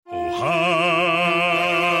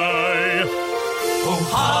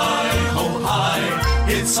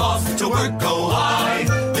it's off to work, go high.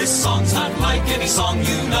 This song's not like any song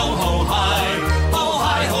you know, ho high, ho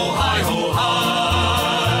high, ho high, ho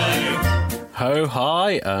high. Ho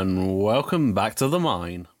hi, and welcome back to The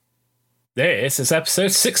Mine. This is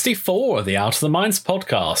episode 64 of the Out of the Mines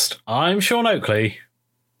podcast. I'm Sean Oakley.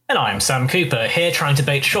 And I'm Sam Cooper, here trying to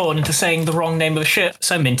bait Sean into saying the wrong name of a ship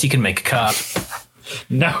so Minty can make a card.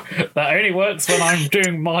 No, that only works when I'm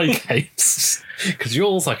doing my games. Because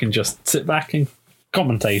yours I can just sit back and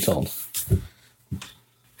commentate on.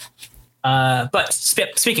 But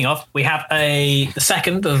speaking of, we have the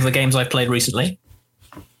second of the games I've played recently.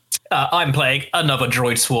 I'm playing another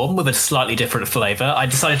Droid Swarm with a slightly different flavour. I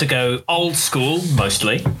decided to go old school,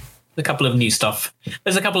 mostly. A couple of new stuff.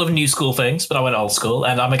 There's a couple of new school things, but I went old school,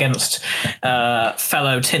 and I'm against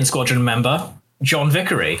fellow Tin Squadron member, John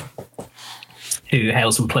Vickery, who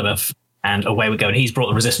hails from Plymouth, and away we go. And he's brought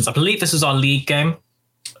the Resistance. I believe this is our league game.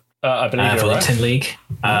 I believe for you're the right. Tin League.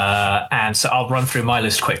 And so I'll run through my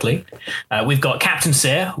list quickly. We've got Captain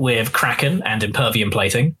Sear with Kraken and Impervium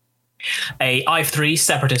Plating. A I-3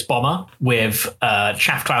 Separatist Bomber with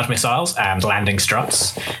Chaff Cloud Missiles and Landing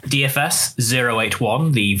Struts. DFS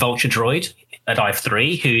 081, the Vulture Droid at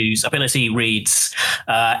I-3, whose ability reads...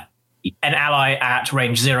 an ally at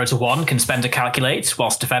range 0 to 1 can spend a calculate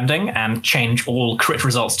whilst defending and change all crit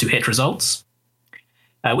results to hit results,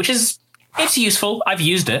 which is it's useful. I've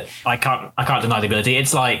used it. I can't deny the ability.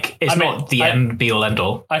 It's like not the end be all end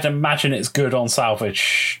all. I'd imagine it's good on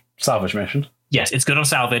salvage mission. Yes, it's good on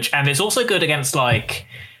salvage, and it's also good against like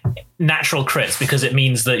natural crits because it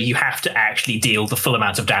means that you have to actually deal the full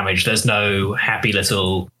amount of damage. There's no happy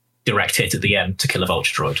little direct hit at the end to kill a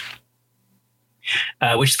Vulture Droid.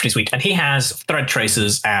 Which is pretty sweet. And he has Thread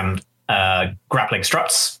Tracers and Grappling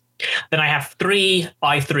Struts. Then I have 3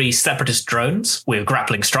 I-3 Separatist drones with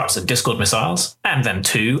Grappling Struts and Discord Missiles, and then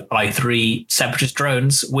 2 I-3 Separatist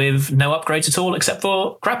drones with no upgrades at all except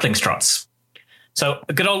for Grappling Struts. So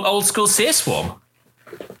a good old school Sear Swarm.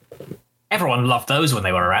 Everyone loved those when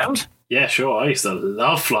they were around. Yeah, sure. I used to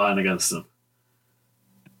love flying against them.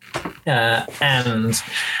 And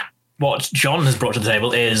what John has brought to the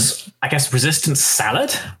table is, I guess, Resistance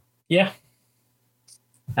Salad. Yeah.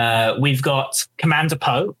 We've got Commander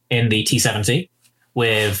Poe in the T-70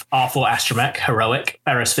 with R4 Astromech, Heroic,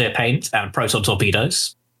 Aerosphere Paint, and Proton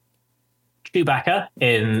Torpedoes. Chewbacca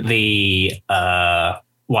in the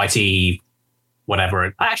YT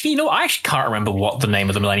whatever. I actually can't remember what the name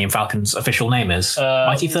of the Millennium Falcon's official name is.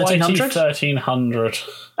 YT 1300? YT 1300.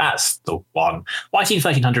 That's the one. YT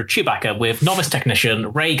 1300 Chewbacca with Novice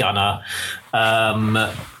Technician, Ray Gunner.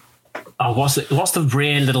 What's the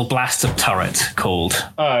rear little blaster turret called?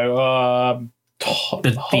 The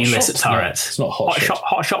illicit turret. No, it's not hot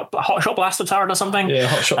shot blaster turret or something. Yeah,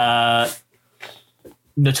 hot shot.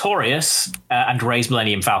 Notorious and Ray's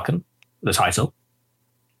Millennium Falcon. The title.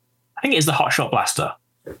 I think it is the hot shot blaster.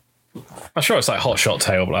 I'm sure it's like hot shot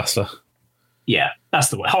tail blaster. Yeah, that's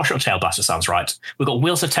the word. Hot shot tail blaster sounds right. We've got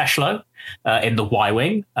Wilsa Teshlo in the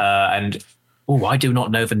Y-Wing, and I do not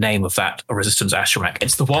know the name of that Resistance Astromech.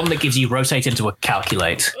 It's the one that gives you rotate into a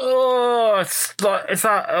calculate. Oh, is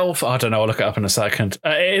that elf? I don't know. I'll look it up in a second.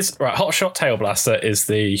 It is right. Hot shot tail blaster is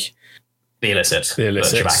the illicit. The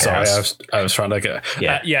illicit. Sorry, I was trying to get.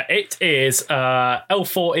 Yeah, it is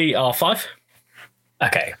L4ER5.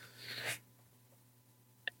 Okay.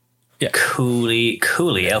 Yeah. Coolly,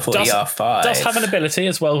 L4ER5. Does have an ability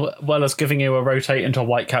as well as giving you a rotate into a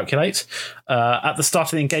white calculate. At the start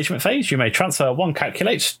of the engagement phase, you may transfer 1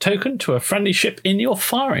 calculate token to a friendly ship in your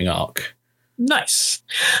firing arc. Nice.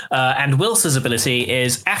 And Wilsa's ability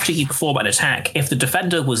is, after you perform an attack, if the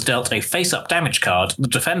defender was dealt a face-up damage card, the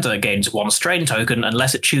defender gains 1 strain token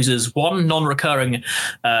unless it chooses 1 non-recurring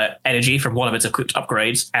energy from one of its equipped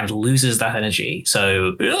upgrades and loses that energy.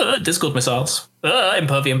 So, Discord Missiles,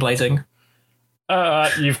 Impervium Plating.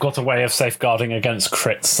 You've got a way of safeguarding against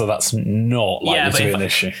crits, so that's not likely to be an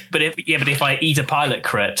issue. But if I eat a pilot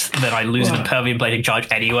crit, then I lose an Impervium Plating charge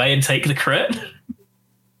anyway and take the crit.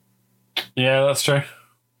 Yeah, that's true.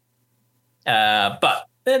 But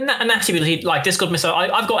a nasty ability like Discord Missile,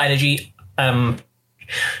 I've got energy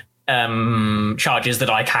charges that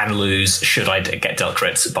I can lose should I get dealt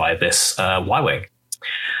crits by this Y-Wing.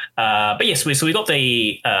 But yes, so we got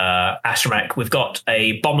the Astromech, we've got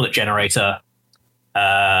a bomblet generator,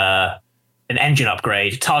 an engine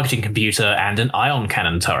upgrade, targeting computer, and an ion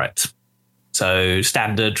cannon turret. So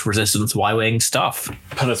standard Resistance Y-Wing stuff.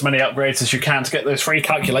 Put as many upgrades as you can to get those free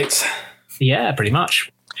calculates. Yeah, pretty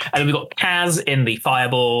much. And then we've got Kaz in the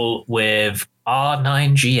Fireball with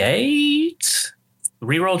R9G8.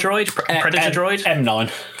 reroll droid, predator droid,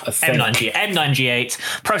 M9. I think.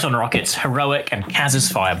 M9G8, proton rockets, heroic, and Kaz's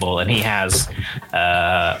fireball. And he has,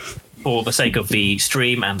 for the sake of the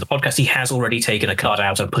stream and the podcast, he has already taken a card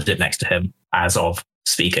out and put it next to him as of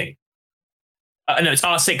speaking. No, it's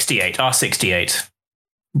R68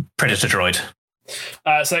 predator droid.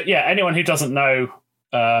 So yeah, anyone who doesn't know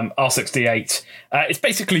R68, it's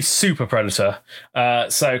basically Super Predator.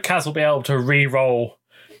 So Kaz will be able to re-roll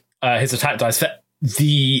his attack dice for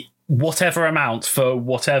the whatever amount for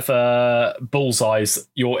whatever bullseyes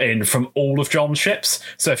you're in from all of John's ships.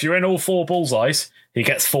 So if you're in all 4 bullseyes, he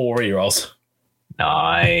gets 4 re-rolls.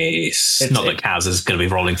 Nice. Not that Kaz is going to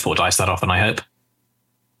be rolling 4 dice that often, I hope.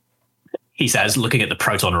 He says, looking at the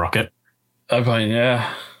proton rocket. I mean,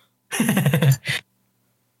 yeah.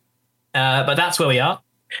 But that's where we are.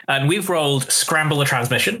 And we've rolled Scramble the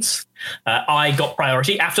Transmissions. I got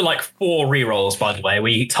priority. After like 4 rerolls, by the way,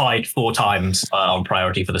 we tied 4 times on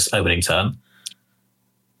priority for this opening turn.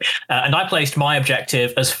 And I placed my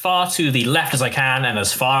objective as far to the left as I can and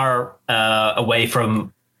as far away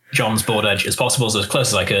from John's board edge as possible, so as close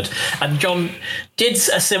as I could. And John did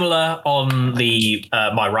a similar on the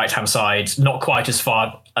my right-hand side, not quite as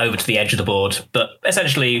far over to the edge of the board, but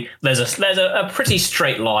essentially there's a pretty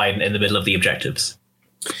straight line in the middle of the objectives.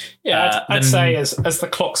 Yeah, I'd say as the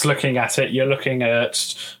clock's looking at it, you're looking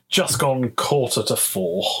at just gone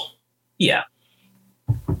 3:45. Yeah.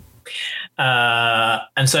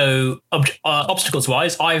 And so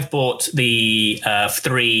obstacles-wise, I've bought the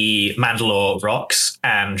 3 Mandalore rocks,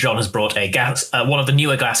 and John has brought one of the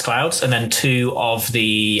newer gas clouds, and then 2 of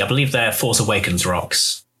the, I believe they're Force Awakens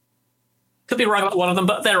rocks. Could be wrong about one of them,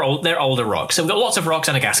 but they're older rocks. So we've got lots of rocks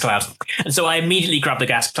and a gas cloud. And so I immediately grabbed the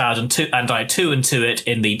gas cloud and I 2-2 it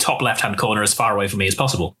in the top left-hand corner as far away from me as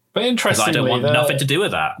possible. But interestingly, I don't want nothing to do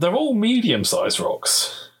with that. They're all medium-sized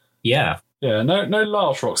rocks. Yeah. Yeah, no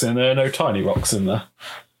large rocks in there, no tiny rocks in there.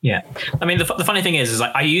 Yeah. I mean, the funny thing is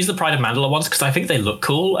like I use the Pride of Mandalore ones because I think they look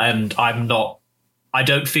cool, and I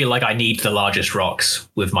don't feel like I need the largest rocks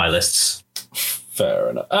with my lists. Fair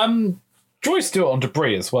enough. Droids do it on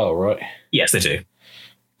debris as well, right? Yes, they do.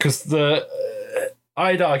 Because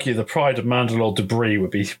I'd argue the Pride of Mandalore debris would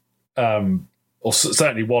be, or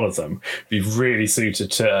certainly one of them, be really suited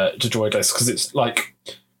to droid lists because it's like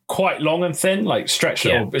quite long and thin, like stretched.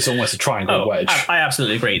 Yeah. It's almost a triangle wedge. I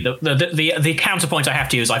absolutely agree. The counterpoint I have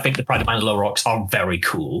to use, I think the Pride of Mandalore rocks are very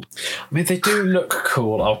cool. I mean, they do look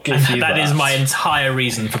cool. I'll give you that. That is my entire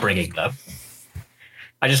reason for bringing them.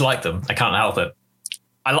 I just like them. I can't help it.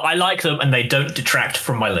 I like them, and they don't detract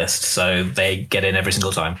from my list, so they get in every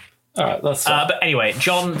single time. All right, that's but anyway,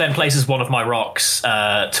 John then places one of my rocks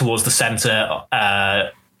towards the center,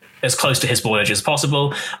 as close to his board edge as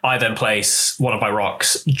possible. I then place one of my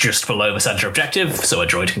rocks just below the center objective, so a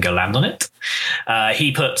droid can go land on it.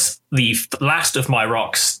 He puts the last of my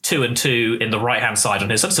rocks 2 and 2 in the right-hand side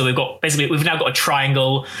on his side. So we've now got a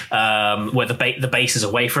triangle where the base is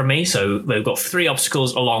away from me. So we've got 3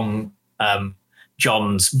 obstacles along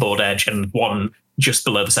John's board edge and 1 just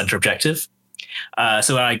below the center objective.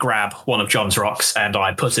 So I grab one of John's rocks and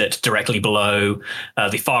I put it directly below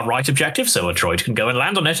the far right objective, so a droid can go and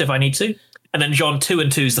land on it if I need to. And then John 2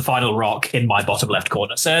 and 2 is the final rock in my bottom left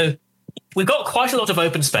corner. So we've got quite a lot of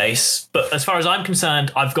open space, but as far as I'm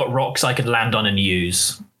concerned, I've got rocks I can land on and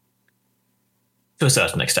use to a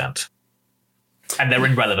certain extent. And they're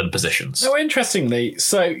in relevant positions. So interestingly,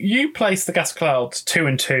 so you place the gas cloud 2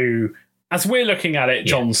 and 2 as we're looking at it,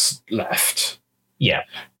 John's left. Yeah.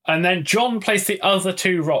 And then John placed the other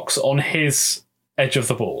 2 rocks on his edge of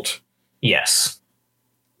the board. Yes.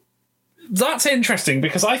 That's interesting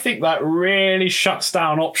because I think that really shuts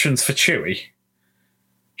down options for Chewie.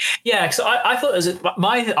 Yeah, because I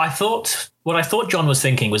thought what I thought John was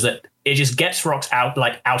thinking was that it just gets rocks out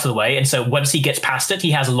of the way, and so once he gets past it, he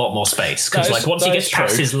has a lot more space. Because once he gets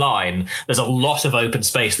past his line, there's a lot of open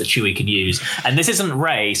space that Chewie can use. And this isn't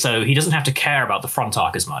Rey, so he doesn't have to care about the front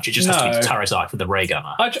arc as much. It just has to be the turret arc for the Rey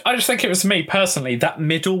gunner. I just think it was me personally. That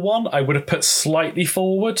middle one I would have put slightly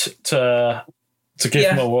forward to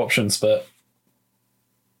give more options, but.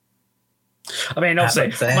 I mean,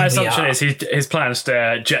 obviously, my assumption is his plan is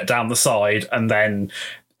to jet down the side and then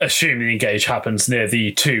assume the engage happens near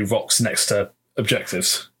the 2 rocks next to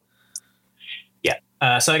objectives. Yeah.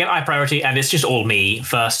 So again, I have priority, and it's just all me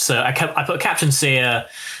first. So I put Captain Sear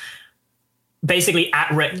basically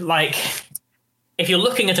if you're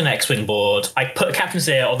looking at an X-Wing board, I put Captain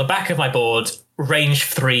Sear on the back of my board, range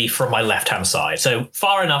 3 from my left-hand side. So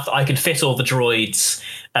far enough that I can fit all the droids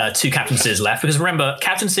to Captain Sear's left. Because remember,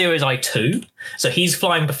 Captain Sear is I2, so he's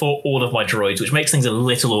flying before all of my droids, which makes things a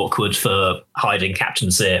little awkward for hiding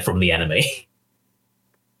Captain Sear from the enemy.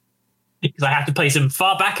 because I have to place him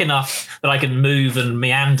far back enough that I can move and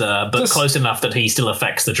meander, but close enough that he still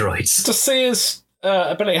affects the droids. Does Seer's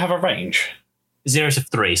ability have a range? 0 to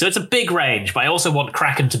 3, so it's a big range. But I also want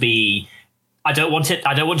Kraken to be. I don't want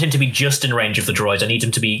him to be just in range of the droids. I need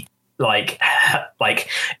him to be like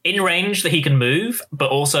in range that he can move, but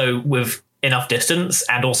also with enough distance,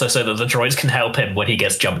 and also so that the droids can help him when he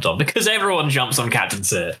gets jumped on, because everyone jumps on Captain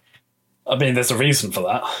Seer. I mean, there's a reason for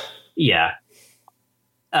that. Yeah.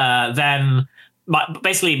 Then my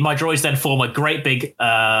droids then form a great big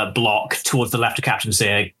block towards the left of Captain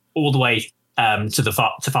Seer, all the way to the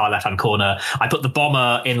far left hand corner. I put the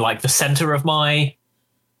bomber in like the center of my.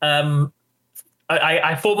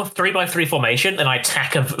 I form a 3x3 formation, and I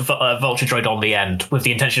tack a vulture droid on the end with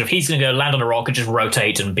the intention of he's going to go land on a rock and just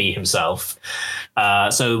rotate and be himself.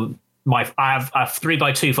 So I have a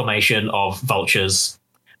 3x2 formation of vultures.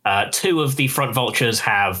 2 of the front vultures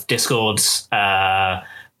have discords.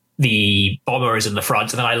 The bomber is in the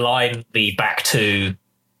front, and then I line the back 2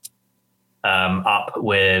 up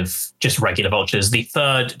with just regular vultures. The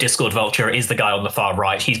third Discord vulture is the guy on the far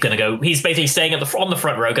right. He's basically staying on the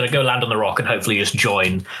front row, going to go land on the rock and hopefully just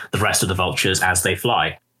join the rest of the vultures as they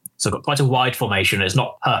fly. So I've got quite a wide formation. It's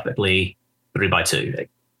not perfectly 3x2.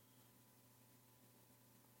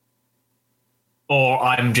 Or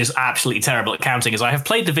I'm just absolutely terrible at counting, as I have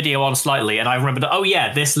played the video on slightly, and I remember that, oh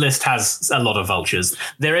yeah, this list has a lot of vultures.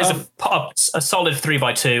 There is a solid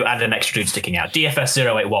 3x2 and an extra dude sticking out. DFS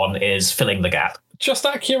 081 is filling the gap. Just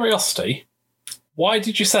out of curiosity, why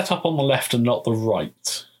did you set up on the left and not the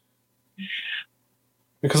right?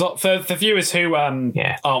 Because for the viewers who aren't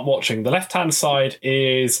watching, the left-hand side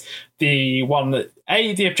is the one that,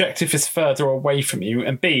 A, the objective is further away from you,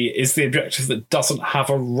 and B, is the objective that doesn't have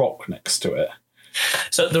a rock next to it.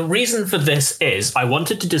 So the reason for this is I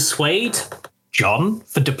wanted to dissuade John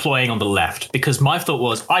for deploying on the left, because my thought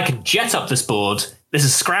was I can jet up this board, this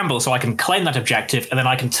is scramble, so I can claim that objective, and then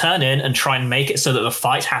I can turn in and try and make it so that the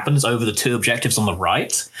fight happens over the 2 objectives on the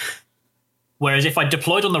right. Whereas if I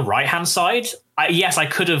deployed on the right-hand side, I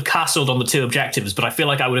could have castled on the 2 objectives, but I feel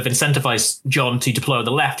like I would have incentivized John to deploy on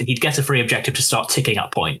the left, and he'd get a free objective to start ticking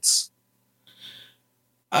up points.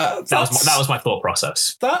 That was my thought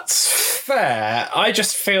process. That's fair. I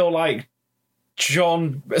just feel like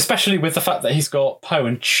John, especially with the fact that he's got Poe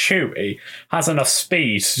and Chewie, has enough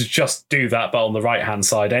speed to just do that, but on the right-hand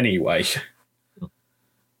side anyway.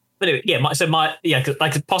 But anyway,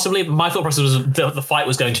 possibly my thought process was the fight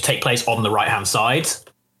was going to take place on the right-hand side,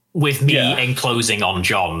 with me enclosing on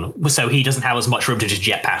John, so he doesn't have as much room to just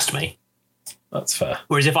jet past me. That's fair.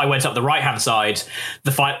 Whereas if I went up the right-hand side,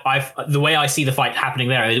 the way I see the fight happening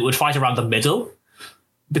there, it would fight around the middle,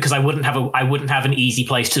 because I wouldn't have an easy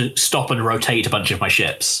place to stop and rotate a bunch of my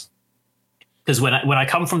ships. Because when I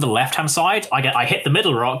come from the left-hand side, I hit the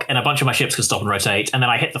middle rock, and a bunch of my ships can stop and rotate, and then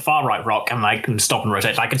I hit the far right rock, and I can stop and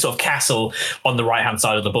rotate. I can sort of castle on the right-hand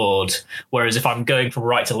side of the board. Whereas if I'm going from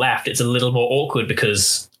right to left, it's a little more awkward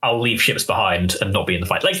because I'll leave ships behind and not be in the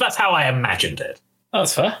fight. Like, that's how I imagined it.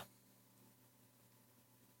 That's fair.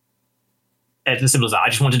 It's as simple as that. I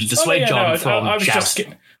just wanted to dissuade John from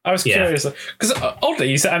jousting. I was curious because oddly,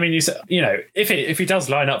 you said, if he does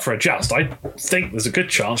line up for a joust, I think there's a good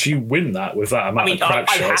chance you win that with that amount of crouch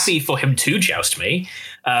shots. I'm happy for him to joust me,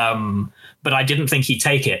 but I didn't think he'd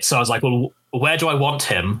take it. So I was like, well, where do I want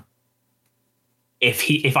him?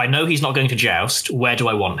 If I know he's not going to joust, where do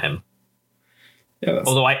I want him? Yeah,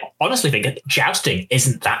 although I honestly think jousting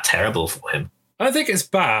isn't that terrible for him. I think it's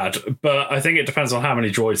bad, but I think it depends on how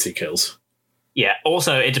many droids he kills. Yeah,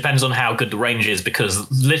 also it depends on how good the range is, because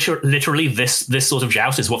literally this sort of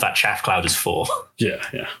joust is what that chaff cloud is for. Yeah.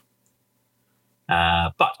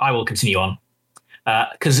 But I will continue on.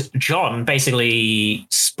 Because John basically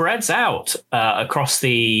spreads out across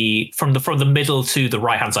from the middle to the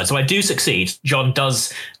right-hand side. So I do succeed. John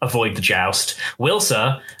does avoid the joust.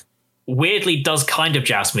 Wilsa weirdly does kind of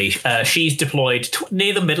joust me. She's deployed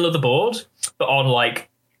near the middle of the board, but on like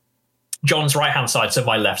John's right-hand side, so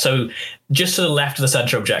my left. So just to the left of the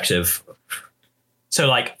center objective. So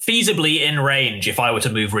like feasibly in range if I were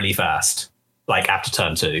to move really fast, like after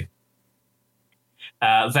turn 2.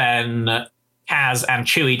 Then Kaz and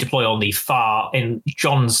Chewie deploy on the in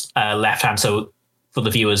John's left-hand, so for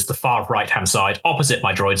the viewers, the far right-hand side, opposite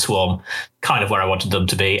my droid swarm, kind of where I wanted them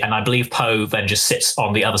to be. And I believe Poe then just sits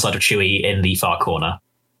on the other side of Chewie in the far corner.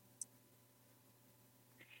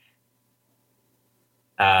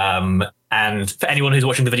 And for anyone who's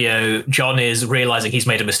watching the video, John is realizing he's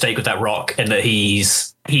made a mistake with that rock, and that he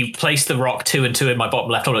placed the rock 2 and 2 in my bottom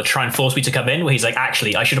left order to try and force me to come in, where he's like,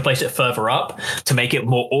 actually, I should have placed it further up to make it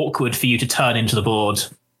more awkward for you to turn into the board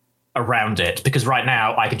around it, because right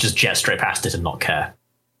now I could just jet straight past it and not care.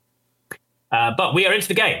 But we are into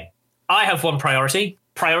the game. I have one priority.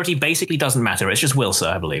 Priority basically doesn't matter. It's just Wilsa,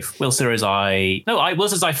 I believe. Wilsa's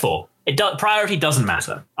I4. Priority doesn't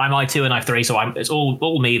matter. I'm I2 and I3, so it's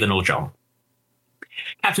all me, then all John.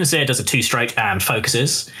 Captain Sear does a 2 straight and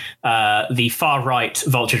focuses. The far right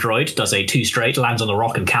Vulture Droid does a 2 straight, lands on the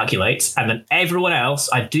rock and calculates. And then everyone else,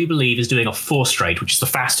 I do believe, is doing a 4 straight, which is the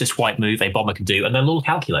fastest white move a bomber can do, and then all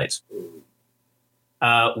calculate.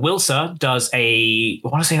 Wilsa does I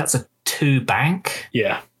want to say that's a 2 bank.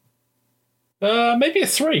 Yeah. Maybe a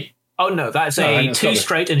 3. Oh no, that's a 2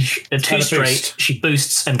 straight and a 2 straight. Boost. She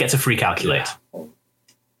boosts and gets a free calculate. Yeah.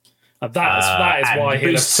 And that is why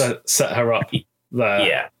he'll have set her up there.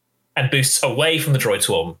 Yeah, and boosts away from the droid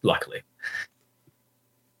swarm. Luckily,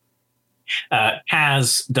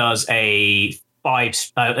 Kaz does a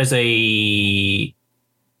 5 as a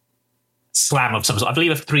slam of some sort. I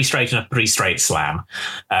believe a 3 straight and a 3 straight slam.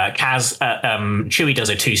 Chewie does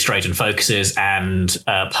a 2 straight and focuses, and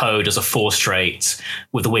Poe does a 4 straight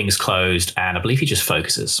with the wings closed, and I believe he just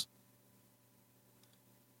focuses,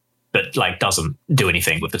 but doesn't do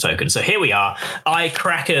anything with the token. So here we are. I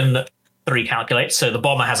Kraken 3 calculate. So the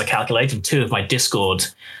bomber has a calculate, and 2 of my Discord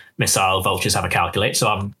missile vultures have a calculate. So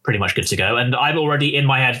I'm pretty much good to go. And I'm already in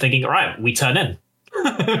my head thinking, all right, we turn in.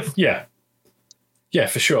 Yeah. Yeah,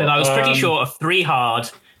 for sure. And I was pretty sure a 3 hard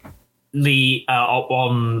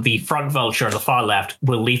on the front vulture on the far left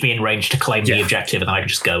will leave me in range to claim the objective, and I can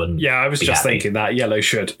just go and I was just thinking that yellow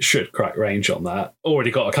should crack range on that.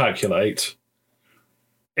 Already got a calculate.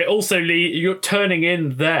 It also you're turning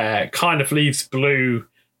in there kind of leaves blue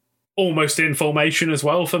almost in formation as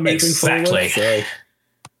well for moving forward. So,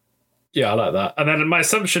 yeah, I like that. And then my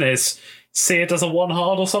assumption is Sear does a 1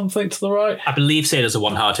 hard or something to the right. I believe Sear does a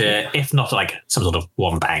 1 hard here, if not some sort of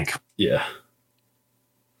 1 bank. Yeah.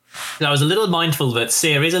 I was a little mindful that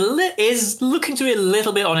Sear is looking to be a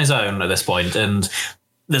little bit on his own at this point, and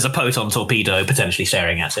there's a Poton torpedo potentially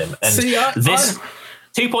staring at him. And this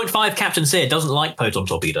 2.5 Captain Sear doesn't like Poton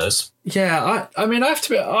torpedoes. Yeah, I mean, I have to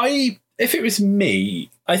be. If it was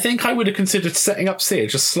me, I think I would have considered setting up Sear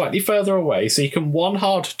just slightly further away so you can 1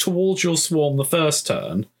 hard towards your swarm the first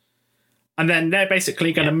turn, and then they're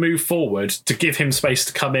basically going to move forward to give him space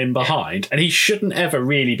to come in behind, and he shouldn't ever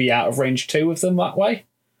really be out of range 2 of them that way.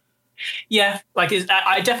 Yeah, I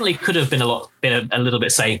definitely could have been a little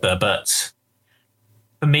bit safer, but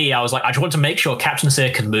for me, I was like, I just want to make sure Captain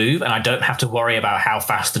Sear can move, and I don't have to worry about how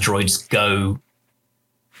fast the droids go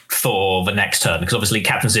for the next turn, because obviously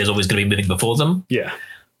Captain Sear is always going to be moving before them. Yeah.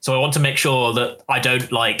 So I want to make sure that I don't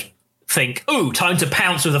think, oh, time to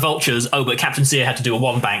pounce with the vultures. Oh, but Captain Sear had to do a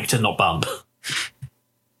 1 bank to not bump.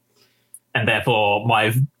 And therefore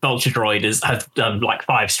my vulture droid has done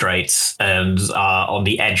 5 straights and are on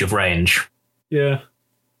the edge of range. Yeah.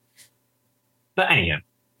 But anyhow,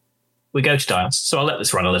 we go to dials, so I'll let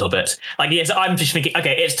this run a little bit. I'm just thinking,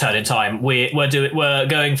 okay, it's turn-in time. We're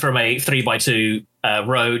going from a 3x2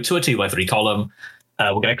 road to a 2x3 column.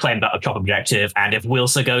 We're going to claim that a chop objective, and if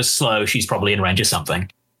Wilsa goes slow, she's probably in range of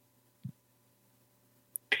something.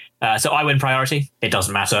 So I win priority. It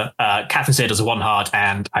doesn't matter. Captain Sear does a 1 hard,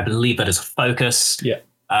 and I believe that is a focus. Yeah.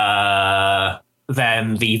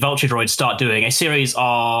 Then the Vulture droids start doing a series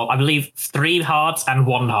of, I believe, 3 hards and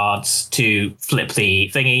 1 hards to flip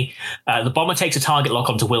the thingy. The bomber takes a target lock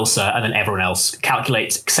onto Wilsa, and then everyone else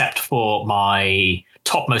calculates, except for my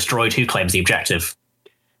topmost droid who claims the objective.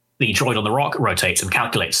 The droid on the rock rotates and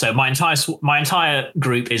calculates. So my entire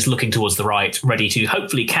group is looking towards the right, ready to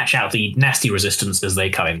hopefully catch out the nasty resistance as they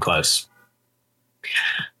come in close.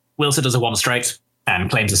 Wilsa does a 1 straight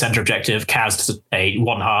and claims the center objective. Kaz does a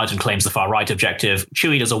 1 hard and claims the far right objective.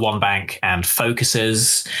 Chewie does a 1 bank and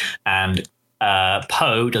focuses. And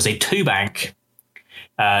Poe does a 2 bank,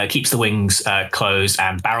 keeps the wings closed,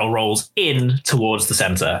 and barrel rolls in towards the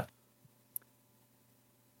center.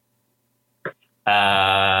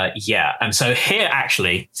 And so here,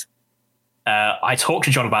 actually, I talked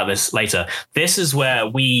to John about this later. This is where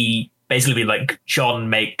we basically John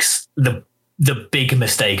makes the big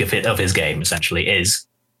mistake of his game, essentially, is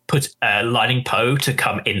lining Poe to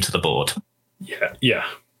come into the board. Yeah.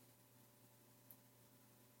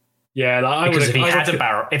 Because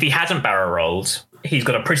if he hadn't barrel rolled, he's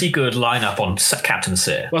got a pretty good lineup on Captain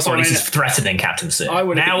Sear. Or at least he's threatening Captain Sear.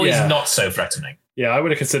 He's not so threatening. Yeah, I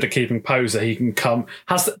would have considered keeping Poe so he can come.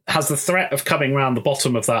 Has the threat of coming around the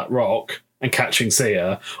bottom of that rock and catching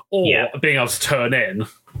Sear, or being able to turn in.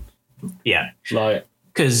 Yeah.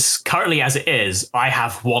 because currently as it is, I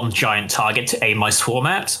have one giant target to aim my swarm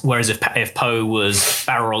at, whereas if Poe was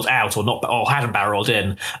barrel rolled out or hadn't barrel rolled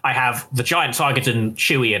in, I have the giant target in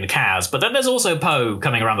Chewie and Kaz, but then there's also Poe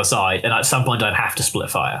coming around the side, and at some point I'd have to split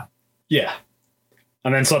fire. Yeah.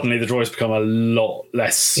 And then suddenly the droids become a lot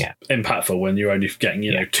less impactful when you're only getting,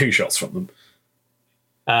 you know, 2 shots from them.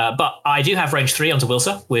 But I do have range 3 onto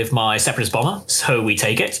Wilsa with my Separatist Bomber, so we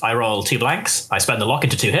take it. I roll 2 blanks. I spend the lock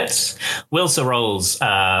into 2 hits. Wilsa rolls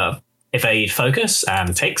evade focus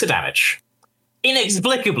and takes a damage.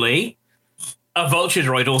 Inexplicably, a Vulture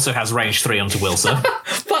droid also has range 3 onto Wilsa.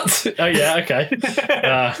 Oh, yeah, okay.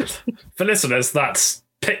 For listeners, that's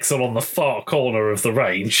Pixel on the far corner of the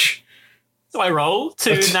range. So I roll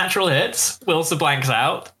 2 natural hits. Wilsa blanks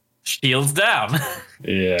out. Shields down.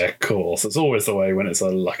 Yeah, of course. It's always the way when it's a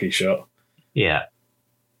lucky shot. Yeah.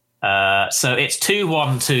 So it's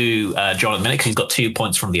 2-1 to John at the minute because he's got 2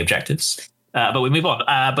 points from the objectives. But we move on.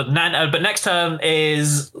 But next turn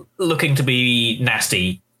is looking to be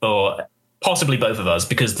nasty, or possibly both of us,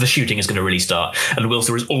 because the shooting is going to really start. And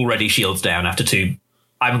Wilson is already shields down after 2,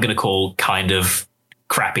 I'm going to call kind of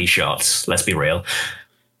crappy shots. Let's be real.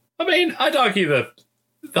 I mean, I'd argue the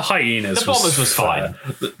hyenas. The bombers was fine.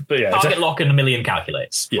 But yeah, target lock and a million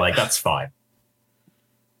calculates. Yeah. Like, that's fine.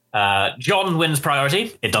 John wins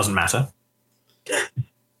priority. It doesn't matter.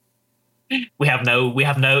 We have no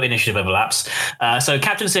initiative overlaps. So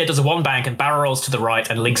Captain Sear does a 1 bank and barrel rolls to the right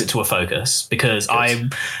and links it to a focus, because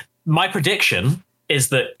my prediction is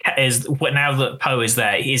that now that Poe is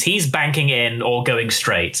there, he's banking in or going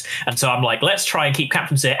straight. And so I'm like, let's try and keep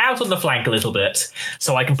Captain Sear out on the flank a little bit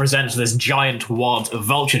so I can present this giant wad of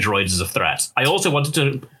Vulture droids as a threat. I also wanted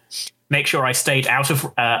to make sure I stayed out of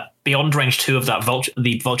beyond range 2 of that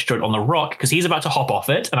the Vulture droid on the rock, because he's about to hop off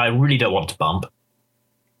it and I really don't want to bump.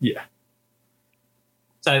 Yeah.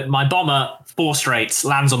 So my bomber, 4 straights,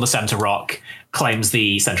 lands on the center rock, claims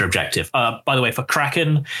the center objective. By the way, for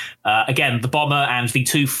Kraken, again, the bomber and the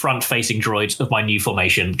 2 front-facing droids of my new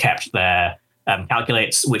formation kept their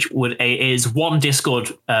calculates, which is 1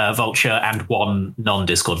 Discord Vulture and 1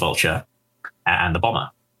 non-Discord Vulture, and the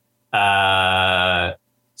bomber.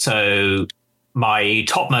 So my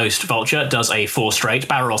topmost Vulture does a 4 straight,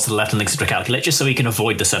 barrel rolls to the left and links it to a calculate, just so he can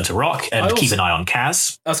avoid the center rock and keep an eye on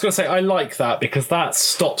Kaz. I was going to say, I like that, because that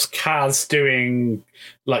stops Kaz doing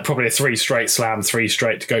like probably a 3 straight slam, 3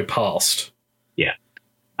 straight to go past. Yeah.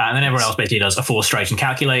 And then everyone else basically does a 4 straight and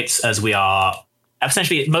calculates, as we are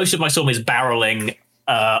essentially, most of my storm is barreling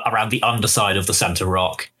around the underside of the center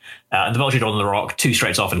rock. And the Vulture on the rock, 2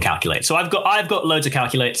 straights off and calculate. So I've got loads of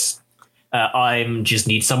calculates. I just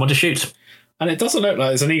need someone to shoot. And it doesn't look like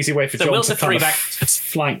there's an easy way for John to kind of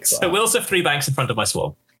flank that. So Will's have 3 banks in front of my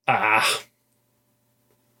swarm.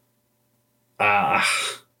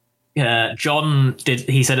 John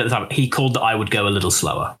he said at the time, he called that I would go a little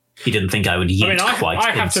slower. He didn't think I would yeet quite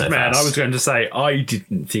I have to admit, fast. I was going to say, I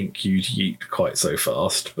didn't think you'd yeet quite so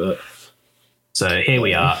fast, but... So here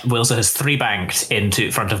we are. Wilson has 3 banked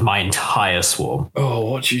into front of my entire swarm. Oh,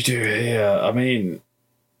 what do you do here? I mean,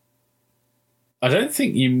 I don't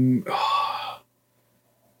think you...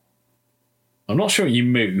 I'm not sure you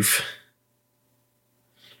move.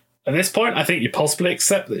 At this point, I think you possibly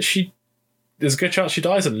accept that there's a good chance she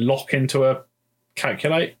dies and lock into a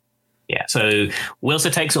calculate. Yeah, so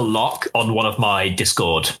Wilson takes a lock on one of my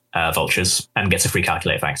Discord vultures and gets a free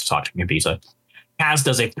calculate thanks to targeting computer. Kaz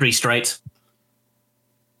does a 3 straight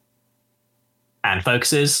and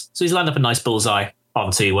focuses. So he's landed up a nice bullseye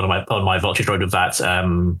onto on my vulture droid with that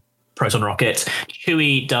proton rocket.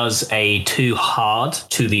 Chewie does a 2 hard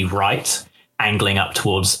to the right, angling up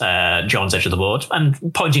towards John's edge of the board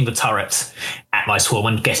and pointing the turret at my swarm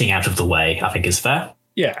and getting out of the way, I think is fair.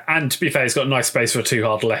 Yeah, and to be fair, he's got a nice space for a 2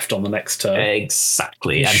 hard left on the next turn.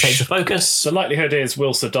 Exactly, and takes a focus. The likelihood is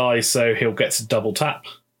Wilson dies, so he'll get to double tap.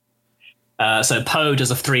 So Poe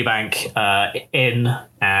does a 3 bank in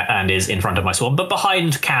and is in front of my swarm, but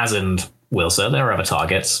behind Kaz and Wilson, there are other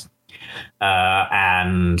targets.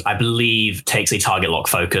 And I believe takes a target lock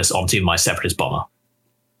focus onto my Separatist bomber.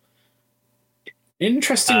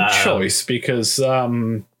 Interesting choice, because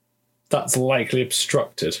that's likely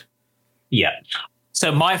obstructed. Yeah.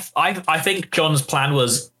 So I think John's plan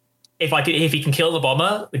was if he can kill the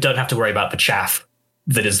bomber, we don't have to worry about the chaff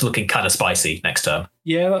that is looking kind of spicy next turn.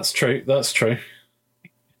 Yeah, that's true. That's true.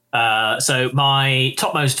 So my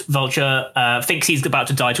topmost Vulture thinks he's about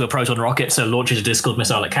to die to a proton rocket, so launches a Discord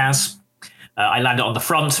missile at Kaz. I land it on the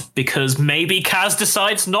front because maybe Kaz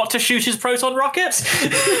decides not to shoot his proton rocket.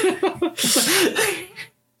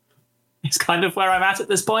 It's kind of where I'm at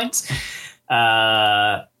this point.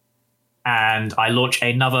 and I launch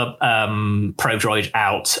another probe droid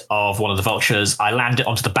out of one of the vultures. I land it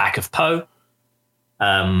onto the back of Poe.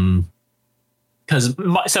 Because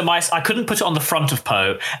I couldn't put it on the front of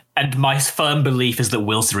Poe, and my firm belief is that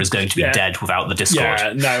Wilsa is going to be dead without the Discord.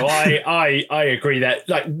 Yeah, no, I agree that,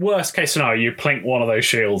 like, worst case scenario, you plink one of those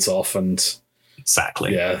shields off, and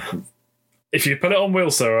Exactly. yeah, if you put it on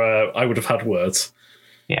Wilsa, I would have had words.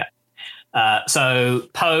 Yeah. So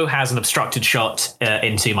Poe has an obstructed shot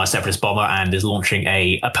into my Separatist bomber and is launching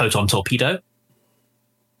a proton torpedo.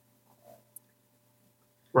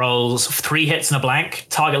 Rolls 3 hits and a blank.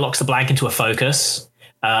 Target locks the blank into a focus.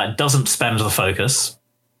 Doesn't spend the focus.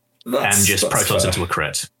 And just protons into a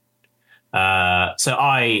crit. So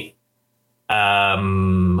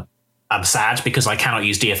I'm sad because I cannot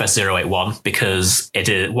use DFS 081 because it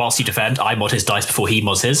is, whilst you defend, I mod his dice before he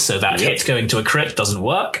mods his, so that hit going to a crit doesn't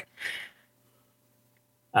work.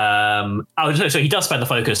 So he does spend the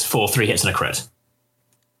focus for 3 hits and a crit.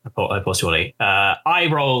 Possibly. I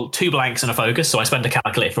roll 2 blanks and a focus, so I spend a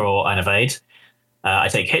calculate for an evade. I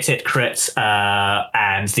take hit, crit,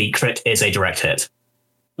 and the crit is a direct hit.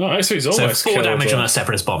 Oh, so he's almost 4 killed damage her. on a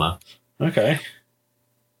Separatist bomber. Okay.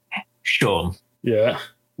 Sean, Yeah.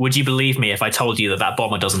 would you believe me if I told you that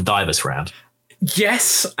bomber doesn't die this round?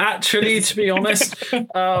 Yes, actually, to be honest.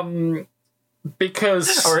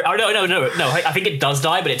 Because No. I think it does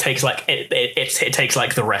die, but it takes like it takes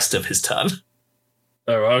like the rest of his turn.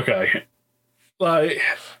 oh, okay. Like,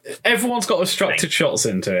 everyone's got obstructed shots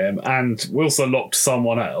into him, and Wilson locked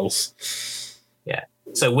someone else. Yeah.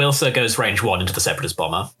 So Wilsa goes range 1 into the Separatist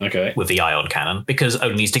bomber Okay. with the ion cannon because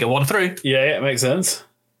only needs to get 1 through. Yeah, it makes sense.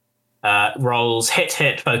 Rolls hit,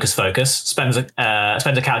 focus, spends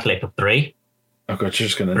a calculate of 3. Oh god, you're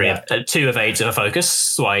just gonna 2 evades and a focus,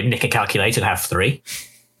 so I nick a calculate and have 3.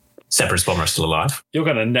 Separatist bomber is still alive. You're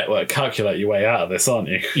gonna network calculate your way out of this, aren't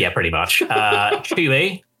you? Yeah, pretty much.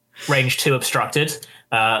 Chewie, range 2 obstructed,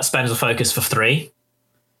 spends a focus for 3.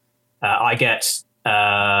 I get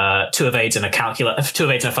 2 evades and a calculate, 2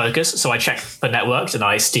 evades and a focus, so I check for networks and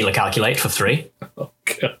I steal a calculate for 3. Oh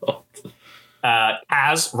god.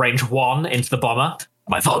 Kaz, range 1 into the bomber.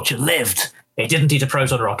 My vulture lived. It didn't eat a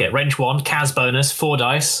proton rocket. Range 1, Kaz bonus, 4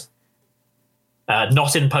 dice.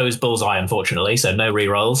 Not in Poe's bullseye, unfortunately, so no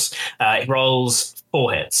rerolls. It rolls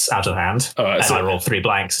 4 hits out of hand, All right, and so- I roll 3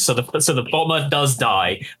 blanks. So the bomber does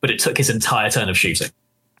die, but it took his entire turn of shooting.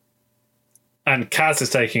 And Kaz is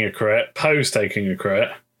taking a crit, Poe's taking a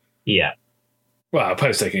crit. Yeah. Well,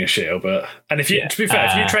 Poe's taking a shield, but to be fair,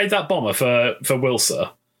 if you trade that bomber for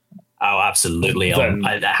Wilsa, Oh, absolutely. Then-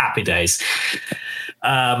 Happy days.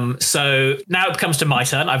 So now it comes to my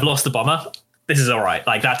turn. I've lost the bomber. This is all right.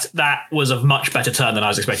 Like that was a much better turn than I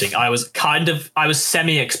was expecting. I was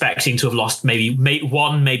semi-expecting to have lost maybe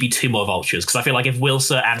 1, maybe 2 more vultures, because I feel like if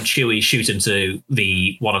Wilsa and Chewie shoot into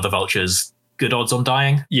one of the vultures, good odds on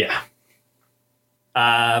dying. yeah.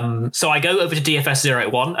 So I go over to DFS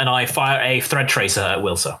 081 and I fire a thread tracer at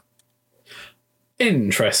Wilsa.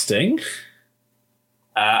 Interesting.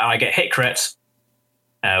 I get hit crit.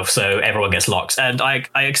 So everyone gets locks. And I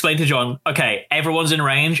explained to John, okay, everyone's in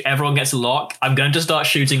range, everyone gets a lock. I'm going to start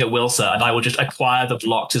shooting at Wilsa and I will just acquire the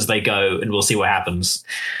blocks as they go and we'll see what happens.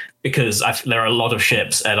 Because there are a lot of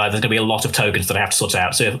ships and there's going to be a lot of tokens that I have to sort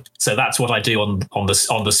out. So that's what I do on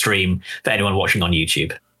the stream for anyone watching on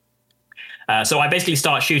YouTube. So I basically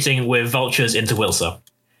start shooting with vultures into Wilsa.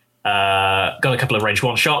 Got a couple of range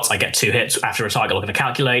 1 shots. I get 2 hits after a target looking to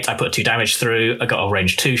calculate. I put 2 damage through. I got a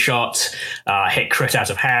range 2 shot. Hit crit out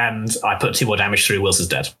of hand. I put 2 more damage through. Wilsa's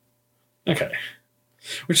dead. Okay.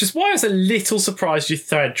 Which is why I was a little surprised you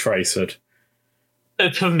thread tracered.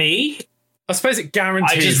 For me, I suppose it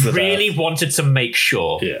guarantees I just the really death. wanted to make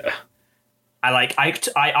sure. Yeah.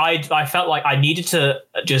 I felt like I needed to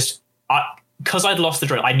just because I'd lost the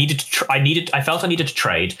drill. I felt I needed to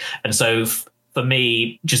trade, and so. For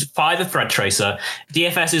me, just fire the thread tracer.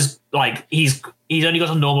 DFS is like he's only got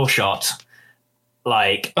a normal shot.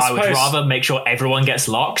 Like I would rather make sure everyone gets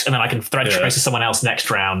locked, and then I can thread tracer someone else next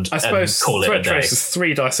round. I suppose and call thread it a day. tracer's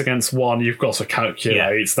 3 dice against 1. You've got to calculate.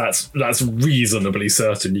 Yeah. That's reasonably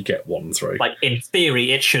certain you get 1 through. Like in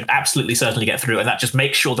theory, it should absolutely certainly get through, and that just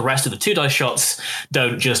makes sure the rest of the 2 dice shots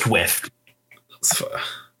don't just whiff. That's fair.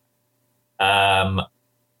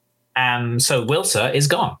 And so Wilsa is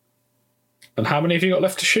gone. And how many have you got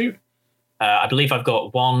left to shoot? I believe I've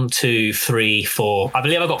got 1, 2, 3, 4. I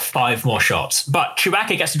believe I've got 5 more shots. But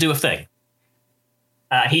Chewbacca gets to do a thing.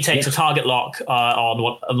 He takes a target lock on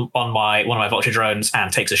one of my vulture drones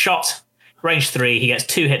and takes a shot. Range 3, he gets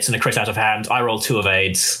 2 hits and a crit out of hand. I roll 2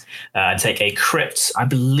 evades and take a crit. I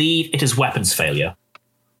believe it is weapons failure.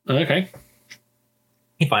 Okay.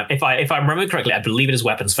 If I remember correctly, I believe it is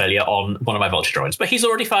weapons failure on one of my vulture droids, but he's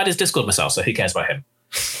already fired his Discord missile, so who cares about him?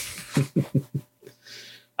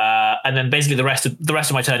 And then basically the rest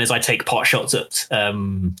of my turn is I take pot shots at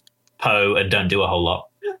Poe and don't do a whole lot.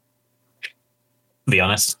 To be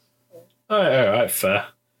honest. Oh, all right, fair.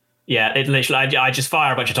 Yeah, it literally I just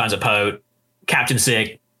fire a bunch of times at Poe. Captain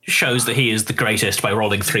Sear shows that he is the greatest by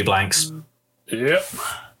rolling 3 blanks. Yep.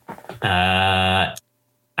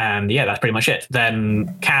 And yeah, that's pretty much it.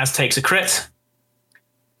 Then Kaz takes a crit,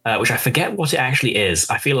 which I forget what it actually is.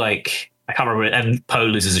 I feel like I can't remember it. And Poe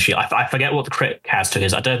loses a shield. I forget what the crit Kaz took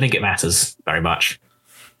is. I don't think it matters very much.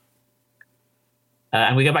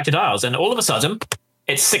 And we go back to dials, and all of a sudden,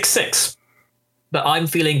 it's 6-6. But I'm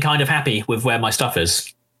feeling kind of happy with where my stuff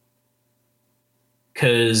is.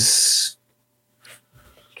 Because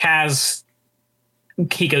Kaz,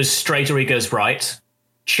 he goes straight or he goes right.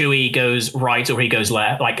 Chewie goes right or he goes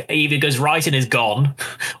left. Like, either goes right and is gone,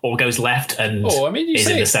 or goes left and is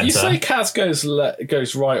in the center. You say Kaz goes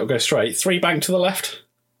right or goes straight. 3 bank to the left?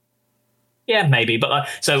 Yeah, maybe. But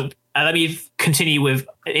so let me continue with,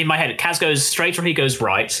 in my head, Kaz goes straight or he goes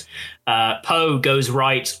right. Poe goes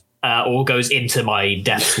right or goes into my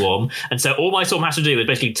death swarm. And so all my swarm has to do is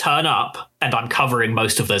basically turn up, and I'm covering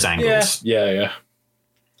most of those angles. Yeah.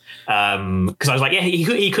 Because I was like, yeah,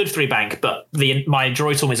 he could 3 bank, but my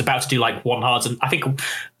droid swarm is about to do like 1 hards, and I think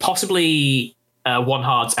possibly 1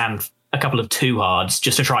 hards and a couple of 2 hards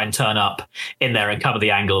just to try and turn up in there and cover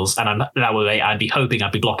the angles. And that way I'd be hoping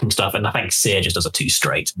I'd be blocking stuff. And I think Sear just does a 2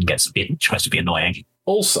 straight and tries to be annoying.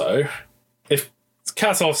 Also, if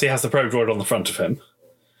Kaz obviously has the probe droid on the front of him.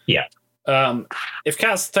 Yeah. If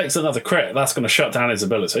Kaz takes another crit, that's going to shut down his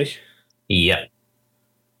ability. Yeah.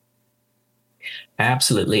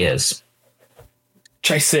 Absolutely is.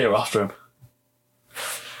 Chase Sear after him.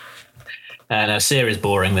 No, Sear is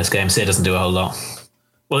boring this game. Sear doesn't do a whole lot.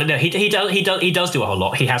 Well, no, he does do a whole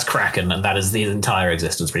lot. He has Kraken, and that is his entire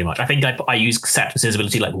existence, pretty much. I think I used Septus's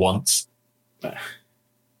ability like once. That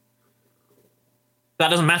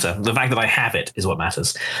doesn't matter. The fact that I have it is what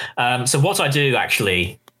matters. So what I do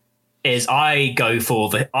actually is I call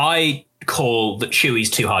that Chewie's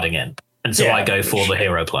too harding in, and so I go for the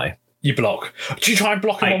hero play. You block. Do you try and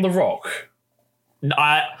block him on the rock?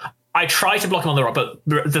 I try to block him on the rock, but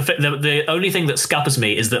the only thing that scuppers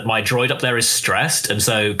me is that my droid up there is stressed, and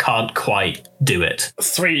so can't quite do it.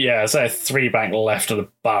 3 bank left of the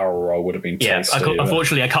barrel roll would have been tasty.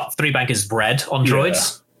 Unfortunately, I cut 3 bank is red on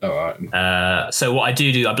droids. Yeah. All right. So what I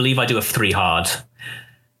do, I believe I do a 3 hard.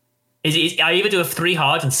 I either do a 3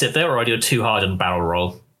 hard and sit there, or I do a 2 hard and barrel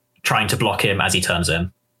roll, trying to block him as he turns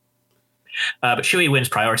in. But Chewie wins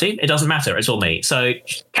priority. It doesn't matter. It's all me. So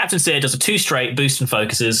Captain Sear does a 2 straight boost and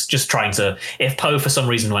focuses, just trying to, if Poe for some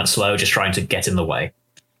reason went slow, just trying to get in the way.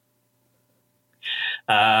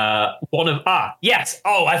 Yes.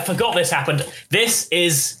 Oh, I forgot this happened. This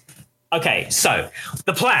is, okay, so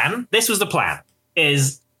this was the plan,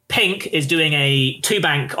 is Pink is doing a 2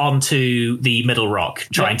 bank onto the middle rock,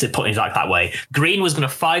 trying to put it like that way. Green was going to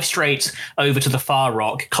 5 straight over to the far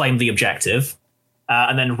rock, claim the objective.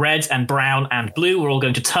 And then red and brown and blue were all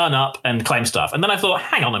going to turn up and claim stuff. And then I thought,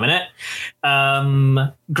 hang on a minute.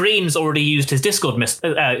 Green's already used his Discord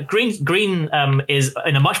Green is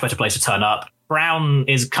in a much better place to turn up. Brown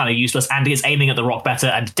is kind of useless and is aiming at the rock better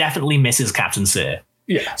and definitely misses Captain Sear.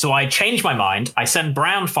 Yeah. So I changed my mind. I send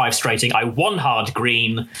Brown 5 straighting. I 1 hard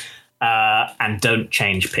Green and don't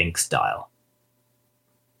change Pink's dial.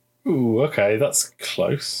 Ooh, okay, that's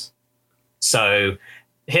close. So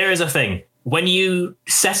here is a thing. When you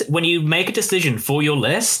make a decision for your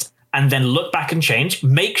list and then look back and change,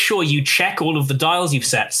 make sure you check all of the dials you've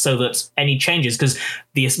set so that any changes, because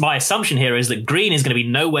my assumption here is that green is going to be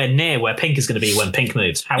nowhere near where pink is going to be when pink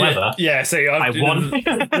moves. However, I won.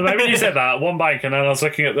 The moment you said that, 1 bank, and then I was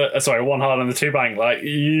looking at 1 hard and the 2 bank, like,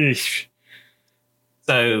 yeesh.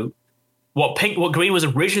 So what green was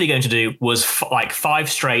originally going to do was 5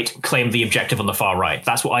 straight, claim the objective on the far right.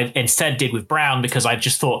 That's what I instead did with brown, because I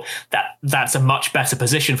just thought that that's a much better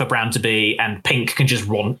position for brown to be, and pink can just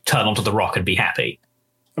turn onto the rock and be happy.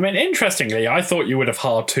 I mean, interestingly, I thought you would have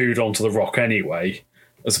hard 2'd onto the rock anyway,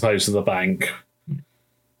 as opposed to the bank.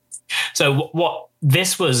 So what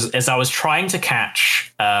this was, is I was trying to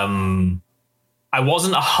catch... I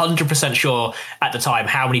wasn't 100% sure at the time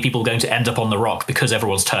how many people were going to end up on the rock because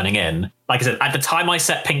everyone's turning in. Like I said, at the time I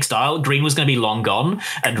set pink style, green was going to be long gone,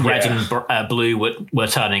 and red and blue were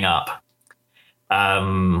turning up.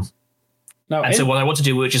 So what I want to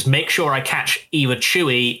do was just make sure I catch either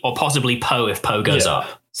Chewie or possibly Poe if Poe goes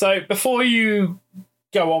up. So before you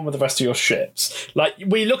go on with the rest of your ships, like,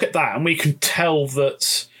 we look at that and we can tell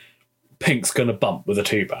that Pink's going to bump with a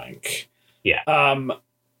 2-bank. Yeah.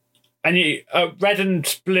 And you, red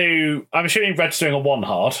and blue, I'm assuming red's doing a 1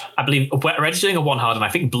 hard. I believe red's doing a 1 hard, and I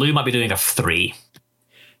think blue might be doing a 3.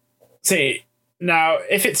 See, now,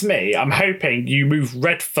 if it's me, I'm hoping you move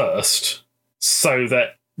red first so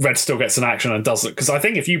that red still gets an action and doesn't. Because I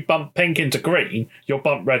think if you bump pink into green, you'll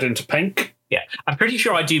bump red into pink. Yeah. I'm pretty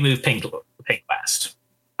sure I do move pink last.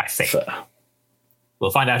 I think. Fair. We'll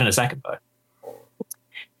find out in a second, though.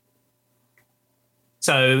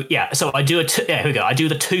 So I do here we go. I do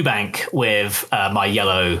the 2-bank with my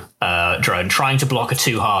yellow drone, trying to block a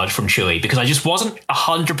 2 hard from Chewie because I just wasn't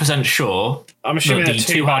 100% sure I'm assuming that the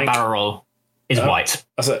 2 hard barrel roll is white.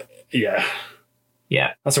 Yeah.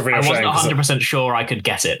 Yeah, that's a real I shame. wasn't 100% sure I could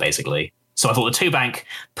get it basically. So I thought the 2-bank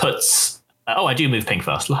puts. I do move pink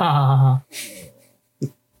first.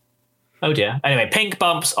 Oh dear. Anyway, pink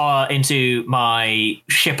bumps are into my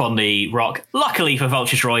ship on the rock. Luckily for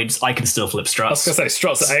Vulture droids, I can still flip struts. I was going to say,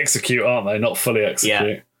 struts that execute, aren't they? Not fully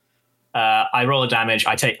execute. Yeah. I roll a damage.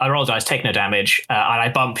 I roll a dice, take no damage, and I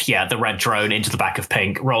bump the red drone into the back of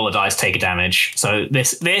pink. Roll a dice, take a damage. So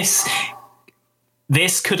this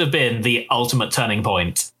could have been the ultimate turning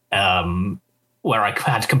point, where I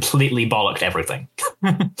had completely bollocked everything.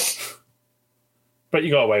 But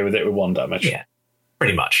you got away with it with 1 damage. Yeah.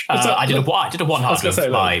 Pretty much. I did a 1 hard with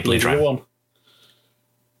my blue drone.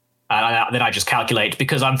 And then I just calculate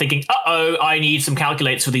because I'm thinking, I need some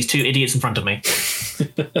calculators for these 2 idiots in front of me.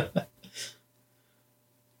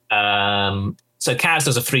 So Kaz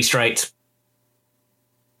does a 3 straight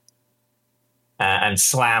and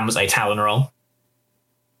slams a Talon roll.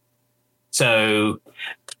 So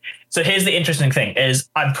here's the interesting thing is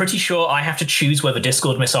I'm pretty sure I have to choose where the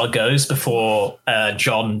Discord missile goes before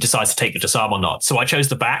John decides to take the disarm or not. So I chose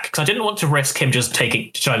the back because I didn't want to risk him just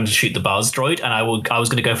trying to shoot the Buzz droid, and I was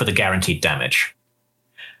going to go for the guaranteed damage.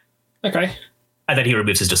 Okay. And then he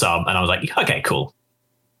removes his disarm, and I was like, okay, cool.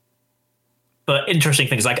 But interesting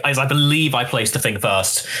thing is, I believe I placed the thing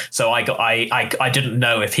first, so I didn't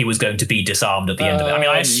know if he was going to be disarmed at the end of it. I mean,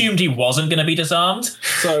 I assumed he wasn't going to be disarmed.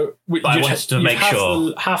 So I wanted to make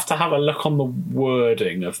sure. Have to have a look on the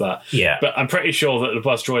wording of that. Yeah, but I'm pretty sure that the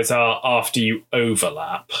buzz droids are after you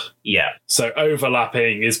overlap. Yeah. So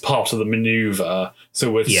overlapping is part of the maneuver.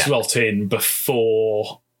 So we'd slot in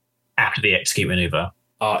before, after the execute maneuver.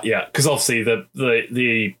 Yeah, because obviously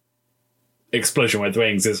the explosion with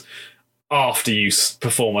wings is after you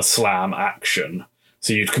perform a slam action.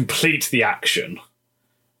 So you'd complete the action,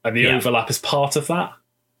 and the overlap is part of that?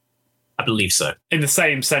 I believe so. In the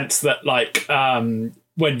same sense that, like,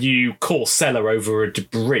 when you call Seller over a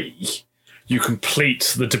debris, you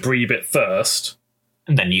complete the debris bit first.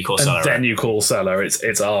 And then you call Seller. And then you call Seller.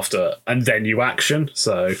 It's after. And then you action,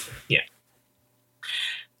 so... Yeah.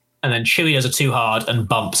 And then Chewie does a 2 hard and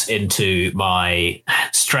bumps into my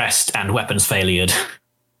stressed and weapons failured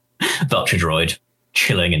Vulture droid,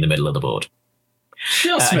 chilling in the middle of the board.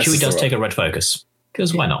 Chewie does take a red focus,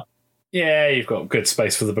 because why not? Yeah, you've got good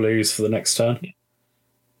space for the blues for the next turn. Yeah.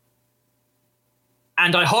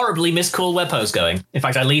 And I horribly miscall where Poe's going. In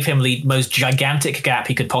fact, I leave him the most gigantic gap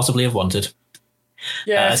he could possibly have wanted.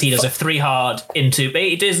 Yeah, as he does a 3 hard into...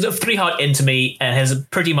 He does a 3 hard into me and has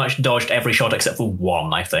pretty much dodged every shot except for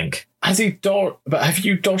 1, I think. Has he dodged... But have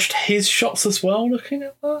you dodged his shots as well, looking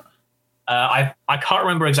at that? I can't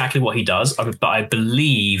remember exactly what he does, but I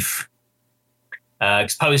believe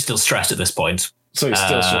Poe is still stressed at this point. So he's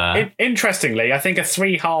still stressed. Interestingly, I think a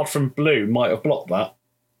 3 hard from blue might have blocked that.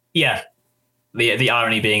 Yeah. The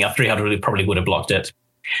irony being a 3 hard probably would have blocked it.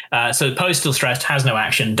 So Poe's still stressed, has no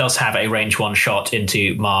action, does have a range 1 shot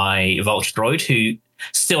into my Vulture droid, who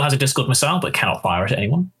still has a Discord missile but cannot fire it at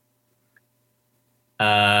anyone.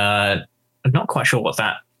 I'm not quite sure what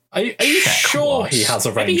that... Are you sure he has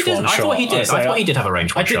a range 1 shot? I thought he did. I thought he did have a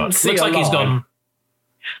range 1 shot. Looks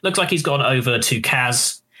like he's gone over to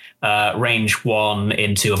Kaz, range 1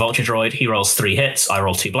 into a Vulture droid. He rolls 3 hits. I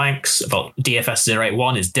roll 2 blanks. DFS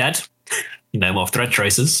 081 is dead. No more thread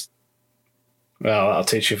traces. Well, that'll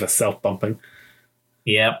teach you for self-bumping.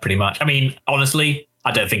 Yeah, pretty much. I mean, honestly,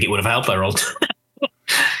 I don't think it would have helped. I rolled.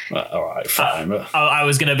 Well, all right, fine. I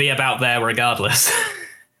was going to be about there regardless.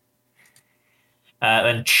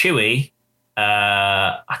 Then Chewie,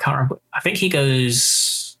 I can't remember. I think he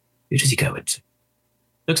goes. Who does he go into?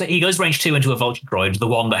 Looks like he goes range 2 into a Vulture droid, the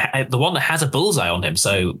one that has a bullseye on him.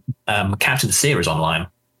 So Captain Seer is online.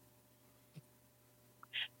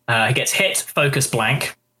 He gets hit, focus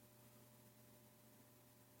blank,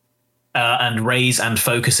 and raise and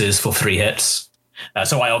focuses for 3 hits.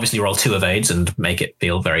 So I obviously roll 2 evades and make it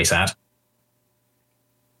feel very sad.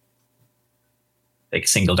 take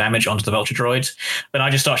single damage onto the Vulture Droid. Then I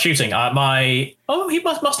just start shooting. He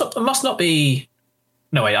must not be.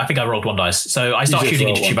 No, wait, I think I rolled 1 dice. So I start shooting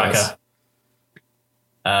into Chewbacca.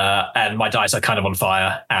 And my dice are kind of on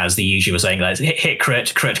fire, as the Yuji was saying. Like, hit,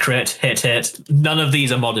 crit, crit, crit, hit. None of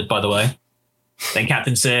these are modded, by the way. Then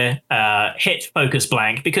Captain Sear, hit, focus,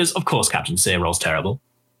 blank, because of course Captain Sear rolls terrible.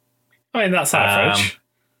 I mean, that's average.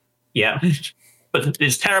 Yeah. But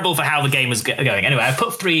it's terrible for how the game is going. Anyway, I've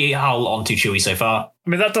put 3 hull onto Chewie so far. I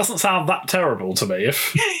mean, that doesn't sound that terrible to me.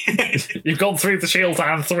 If you've gone through the shield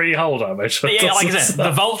and 3 hull damage. Yeah, like I said,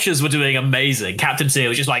 the Vultures were doing amazing. Captain Sear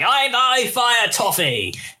was just like, I fire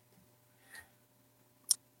toffee.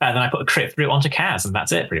 And then I put a crit through onto Kaz, and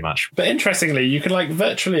that's it, pretty much. But interestingly, you could like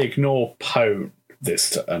virtually ignore Poe this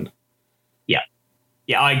turn.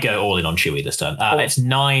 Yeah, I go all in on Chewie this turn. It's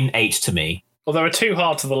 9-8 to me. Although a 2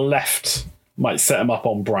 hard to the left might set him up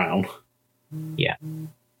on Brown. Yeah.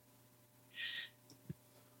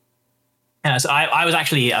 So I was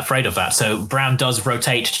actually afraid of that. So Brown does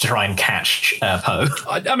rotate to try and catch Poe.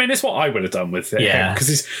 I mean, it's what I would have done with it. Yeah.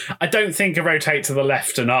 Because I don't think a rotate to the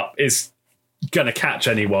left and up is going to catch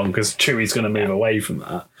anyone, because Chewie's going to move away from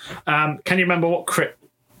that. Can you remember what crit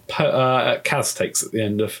Kaz takes at the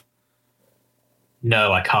end of?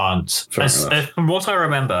 No, I can't. From what I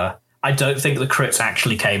remember, I don't think the crits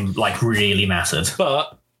actually came like really mattered.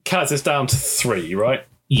 But Kaz is down to 3, right?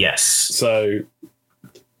 Yes. So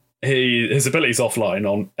his ability's offline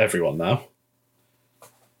on everyone now.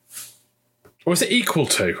 Or is it equal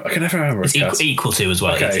to? I can never remember. It's equal to as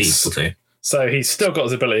well. Okay, it's equal to. So he's still got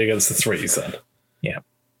his ability against the 3s then. Yeah.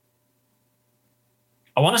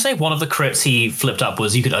 I want to say one of the crits he flipped up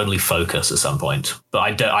was you could only focus at some point, but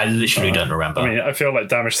I literally don't remember. I mean, I feel like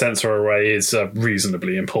damage sensor array is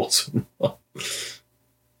reasonably important.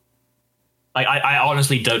 I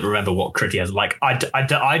honestly don't remember what crit he has. Like,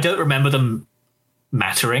 I don't remember them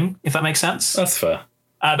mattering, if that makes sense. That's fair.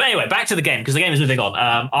 But anyway, back to the game, because the game is moving on.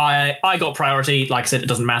 I got priority. Like I said, it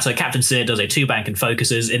doesn't matter. Captain Sear does a 2-bank and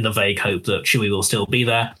focuses in the vague hope that Chewie will still be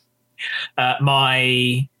there.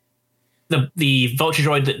 The Vulture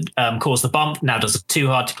Droid that caused the bump now does a 2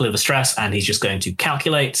 hard to clear the stress, and he's just going to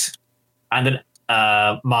calculate. And then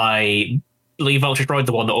my Lead Vulture Droid,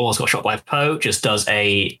 the one that almost got shot by Poe, just does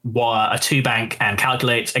a 2-bank and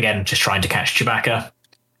calculate, again, just trying to catch Chewbacca.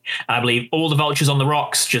 I believe all the Vultures on the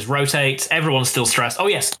rocks just rotate. Everyone's still stressed. Oh,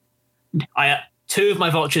 yes. 2 of my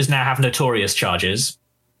Vultures now have Notorious charges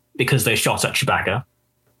because they shot at Chewbacca.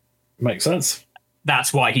 Makes sense.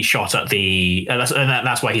 That's why he shot at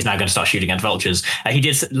that's why he's now going to start shooting at Vultures. He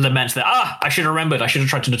did lament that, I should have remembered. I should have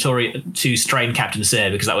tried to strain Captain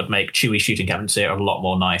Sear, because that would make Chewie shooting Captain Sear a lot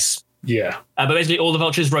more nice. Yeah. But basically all the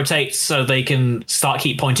Vultures rotate so they can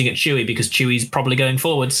keep pointing at Chewie, because Chewie's probably going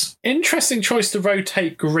forwards. Interesting choice to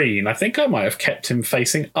rotate green. I think I might have kept him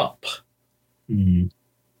facing up.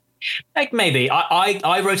 Like, maybe.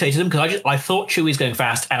 I rotated him because I thought Chewie's going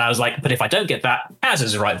fast, and I was like, but if I don't get that, Kaz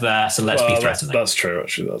is right there, so let's be threatening. That's true,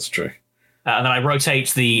 actually. That's true. And then I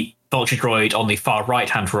rotate the Vulture Droid on the far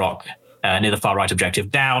right-hand rock, near the far right objective,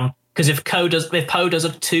 down. Because if Poe does a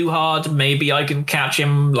 2 hard, maybe I can catch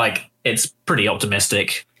him. Like, it's pretty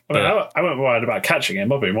optimistic. I wasn't worried about catching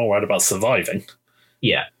him. I'd be more worried about surviving.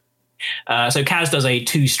 Yeah. So Kaz does a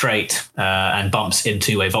 2 straight and bumps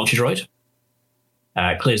into a Vulture Droid.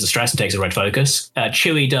 Clears the stress and takes a red focus.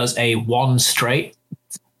 Chewie does a 1 straight.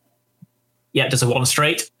 Yeah, does a 1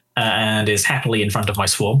 straight and is happily in front of my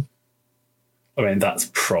swarm. I mean, that's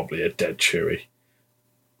probably a dead Chewie.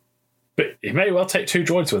 But he may well take 2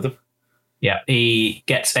 droids with him. Yeah, he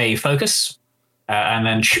gets a focus, and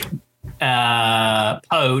then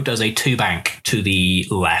Poe does a 2-bank to the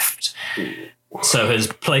left. So has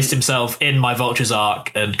placed himself in my Vulture's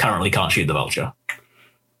arc and currently can't shoot the Vulture.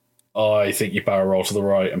 I think you barrel roll to the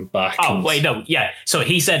right and back. Wait, no, yeah. So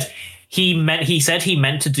he said he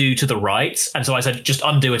meant to do to the right, and so I said just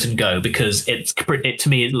undo it and go, because to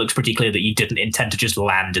me it looks pretty clear that you didn't intend to just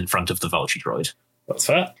land in front of the Vulture Droid. That's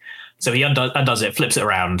fair. So he undoes it, flips it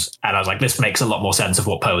around, and I was like, this makes a lot more sense of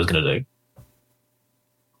what Poe is going to do.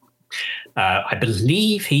 I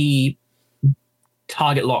believe he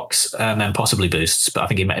target locks and then possibly boosts, but I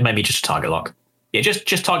think it may be just a target lock. Yeah,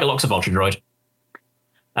 just target locks a Vulture Droid.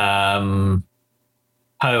 Poe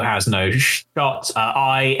has no shot.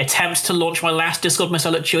 I attempt to launch my last Discord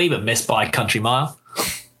missile at Chewie, but missed by a country mile.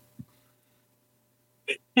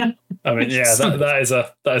 I mean, yeah, that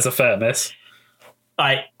is a fair miss.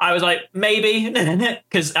 I was like, maybe,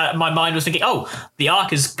 because my mind was thinking, the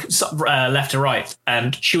arc is left to right,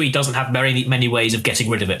 and Chewie doesn't have many ways of getting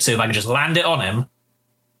rid of it. So if I can just land it on him,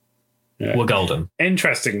 were golden.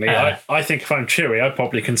 Interestingly, Uh, I think if I'm Chewy, I'd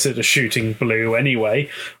probably consider shooting blue anyway.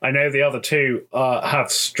 I know the other two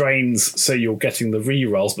have strains, so you're getting the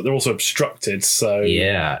rerolls, but they're also obstructed. So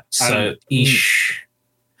Yeah. So he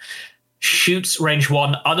shoots range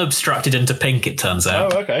 1 unobstructed into pink, it turns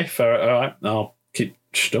out. Oh, okay, fair. All right, I'll keep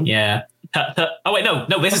stum. Yeah. Oh, wait, no,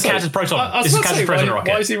 this is Kaz's Proton. This is Kaz's Proton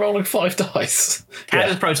Rocket. Why is he rolling 5 dice?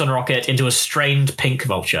 Kaz's Proton Rocket into a strained pink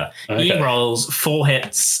vulture. He Okay. rolls 4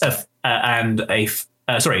 hits and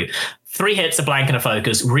 3 hits, a blank, and a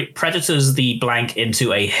focus. Predators the blank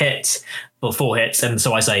into a hit for 4 hits, and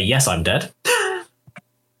so I say, yes, I'm dead.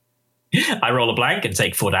 I roll a blank and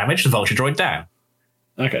take 4 damage. The vulture droid down.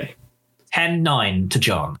 Okay. 10-9 to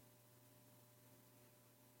John.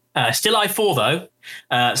 Still I4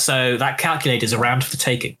 though, so that calculator is around for the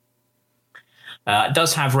taking. It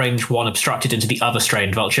does have range 1 obstructed into the other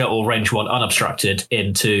strained vulture, or range 1 unobstructed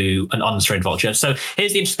into an unstrained vulture. So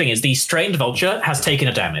here's the interesting thing: is the strained vulture has taken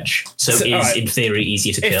a damage, so is right. in theory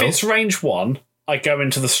easier to kill. If it's range 1, I go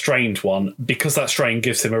into the strained one because that strain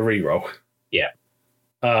gives him a reroll. Yeah,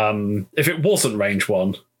 If it wasn't range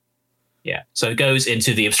 1, yeah. So it goes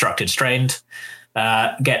into the obstructed strained.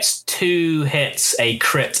 Gets 2 hits, a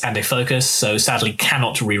crit, and a focus. So sadly,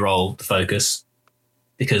 cannot reroll the focus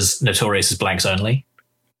because Notorious is blanks only.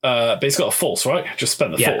 but he's got a force, right? Just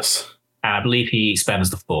spend the Yeah. force. And I believe he spends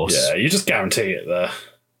the force. Yeah, you just guarantee it there.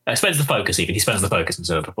 Spends the focus even. He spends the focus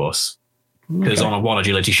instead of the force. Because on a 1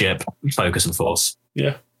 agility ship, focus and force.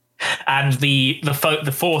 Yeah. And the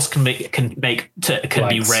force can be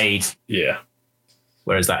Blanks. raid, Yeah.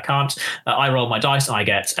 whereas that can't. I roll my dice and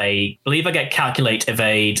I believe I get calculate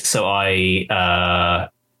evade, so I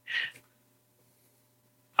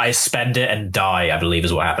spend it and die, I believe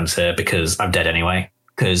is what happens here, because I'm dead anyway.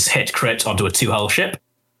 Because hit crit onto a 2-hull ship.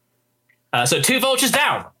 So 2 vultures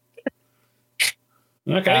down.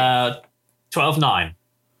 Okay. 12-9.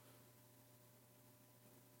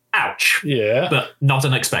 Ouch. yeah. But not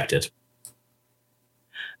unexpected.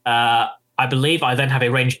 I believe I then have a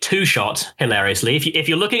range 2 shot, hilariously. If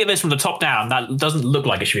you're looking at this from the top down, that doesn't look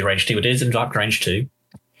like it should be range 2. It is in fact range 2.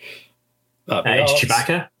 That'd be It's odds.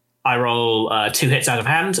 Chewbacca. I roll 2 hits out of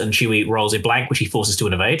hand, and Chewie rolls a blank, which he forces to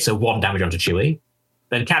an evade, so 1 damage onto Chewie.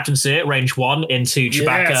 Then Captain Sear, range 1 into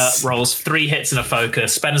Chewbacca, Yes. rolls 3 hits and a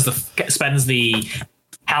focus, spends the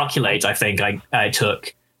calculate, I think I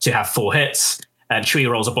took to have 4 hits. And Chewie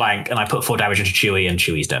rolls a blank, and I put 4 damage into Chewie, and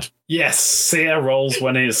Chewie's dead. Yes, Sear rolls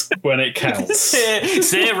when it counts.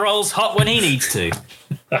 Sear rolls hot when he needs to.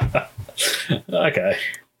 Okay.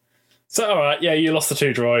 So, all right, yeah, you lost the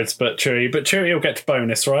 2 droids, but Chewie will get to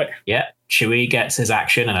bonus, right? Yeah, Chewie gets his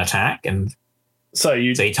action and attack, and So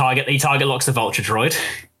so he target locks the vulture droid,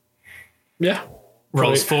 yeah,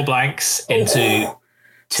 rolls 4 blanks into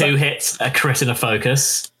 2 hits, a crit, and a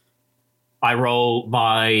focus. I roll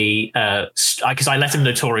my because I let him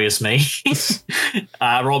notorious me.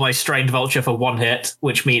 Roll my strained vulture for 1 hit,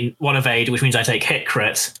 which mean 1 evade, which means I take hit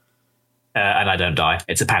crit, and I don't die.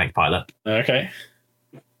 It's a panic pilot. Okay.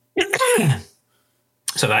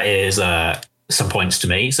 So that is some points to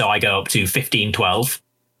me. So I go up to 15-12.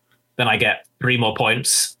 Then I get 3 more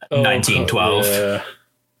points, 19-12. Yeah.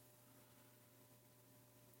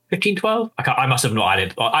 15-12? I must have not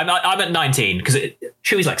added. I'm at 19 because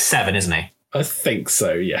Chewie's like 7, isn't he? I think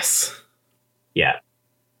so, yes. Yeah.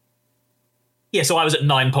 Yeah, so I was at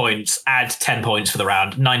 9 points, add 10 points for the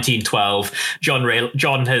round, 19-12.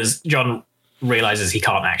 John realizes he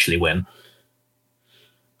can't actually win.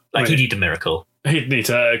 Like, Right. he'd need a miracle. He'd need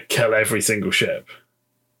to kill every single ship.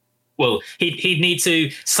 Well, he'd need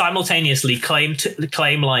to simultaneously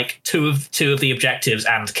claim like two of the objectives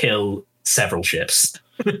and kill several ships.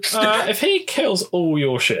 If he kills all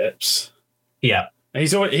your ships, Yeah, he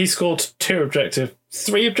scored 3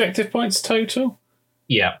 objective points total.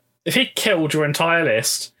 yeah. If he killed your entire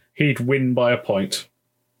list, he'd win by a point.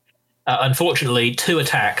 Unfortunately, 2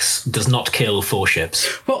 attacks does not kill 4 ships.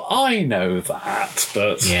 Well, I know that,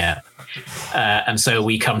 but Yeah. And so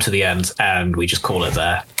we come to the end and we just call it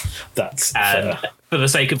there. that's And fair. for the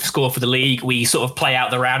sake of score for the league, we sort of play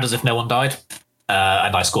out the round as if no one died.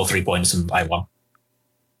 And I score 3 points and I won.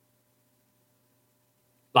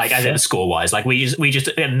 Like, as in score-wise. Like, we just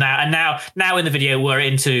and now in the video, we're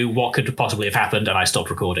into what could possibly have happened, and I stopped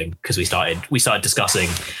recording because we started discussing,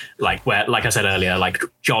 like I said earlier, like,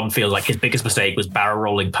 John feels like his biggest mistake was barrel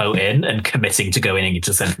rolling Poe in and committing to going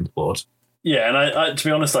into the center of the board. Yeah, and I to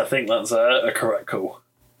be honest, I think that's a correct call.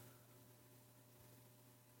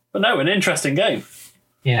 But no, an interesting game.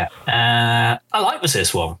 Yeah. I like the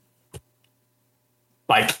Sis one.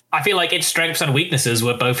 Like, I feel like its strengths and weaknesses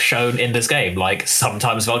were both shown in this game. Like,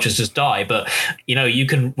 sometimes vultures just die, but, you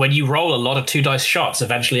can, when you roll a lot of 2 dice shots,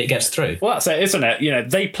 eventually it gets through. Well, that's it, isn't it?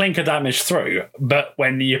 They plink a damage through, but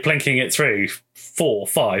when you're plinking it through 4,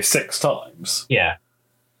 5, 6 times. Yeah.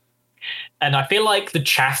 And I feel like the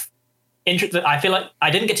chaff... I feel like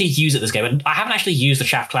I didn't get to use it this game, and I haven't actually used the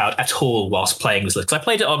Chaff Cloud at all whilst playing this list, because I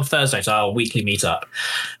played it on Thursday, so our weekly meetup.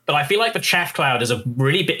 But I feel like the Chaff Cloud is a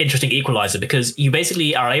really interesting equalizer, because you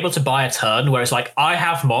basically are able to buy a turn where it's like, I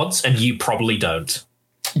have mods and you probably don't.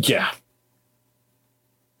 Yeah.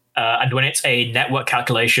 And when it's a network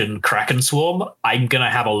calculation Kraken Swarm, I'm going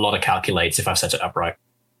to have a lot of calculates if I've set it up right.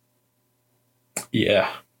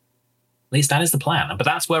 Yeah. At least that is the plan. But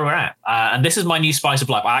that's where we're at. And this is my new spice of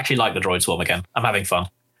life. I actually like the Droid Swarm again. I'm having fun.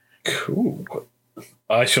 Cool.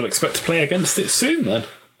 I shall expect to play against it soon, then.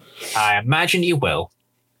 I imagine you will.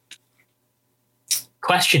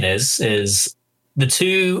 Question is the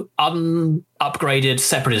 2 upgraded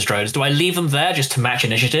Separatist droids, do I leave them there just to match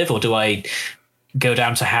initiative, or do I go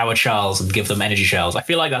down to Howard Charles and give them energy shells? I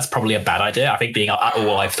feel like that's probably a bad idea. I think being at all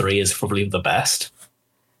life 3 is probably the best.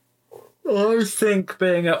 I think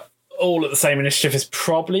being all at the same initiative is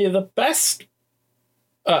probably the best.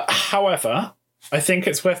 However, I think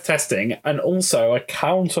it's worth testing. And also a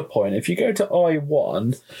counterpoint. If you go to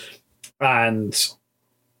I1 and...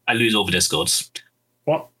 I lose all the discords.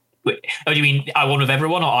 What? Wait, do you mean I1 with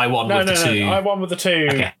everyone, or I1 with the 2? No, I1 with the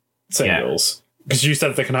 2 singles. Because you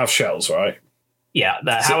said they can have shells, right? Yeah,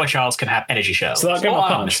 Howard Charles can have energy shells. So that'll give them a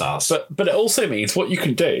punch. Missiles. But it also means what you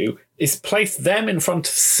can do is place them in front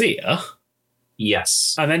of Seer.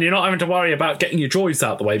 Yes. And then you're not having to worry about getting your droids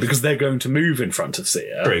out the way because they're going to move in front of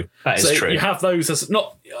Seer. True. That is true. You have those as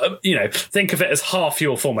not, think of it as half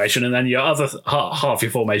your formation, and then your other half your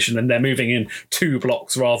formation, and they're moving in 2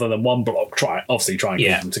 blocks rather than 1 block. Try and keep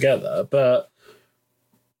them together. But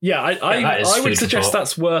yeah, I would suggest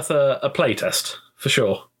that's worth a play test for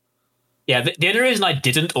sure. Yeah, the only reason I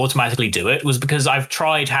didn't automatically do it was because I've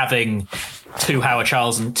tried having 2 Howard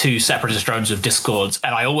Charles and 2 Separatist drones with discords,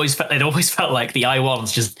 and it always felt like the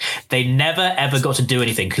I1s they never ever got to do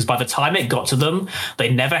anything, because by the time it got to them, they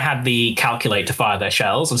never had the calculate to fire their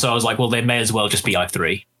shells, and so I was like, well, they may as well just be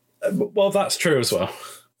I3. Well, that's true as well.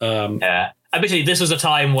 Yeah. Admittedly, this was a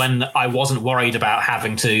time when I wasn't worried about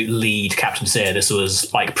having to lead Captain Seer. This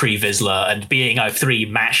was like pre-Vizsla, and being I3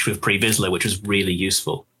 matched with pre-Vizsla, which was really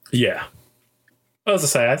useful. Yeah. As I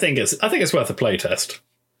say, I think it's worth a play test.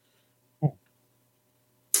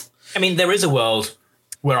 I mean, there is a world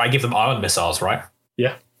where I give them ion missiles, right?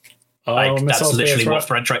 Yeah. That's literally what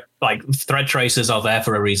thread tracers are there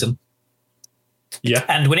for a reason. Yeah.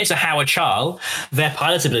 And when it's a Howard Charles, their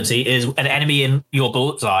pilot ability is an enemy in your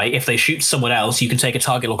bullseye. If they shoot someone else, you can take a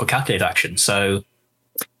target lock or calculate action. So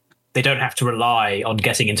they don't have to rely on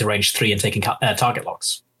getting into range 3 and taking target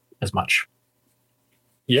locks as much.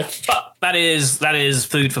 Yeah. But that is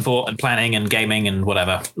food for thought and planning and gaming and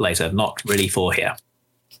whatever later. Not really for here.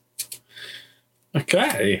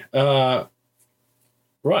 Okay.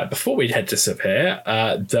 Right, before we head disappear,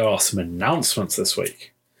 there are some announcements this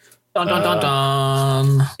week. Dun, dun, dun,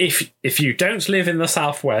 dun. If you don't live in the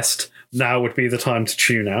southwest, now would be the time to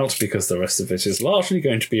tune out, because the rest of it is largely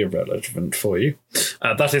going to be irrelevant for you.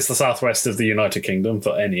 That is the southwest of the United Kingdom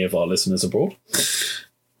for any of our listeners abroad.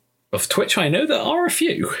 Of Twitch, I know there are a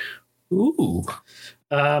few. Ooh.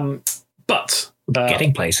 But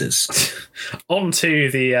getting places. onto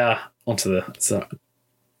the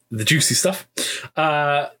juicy stuff.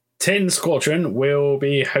 Tin Squadron will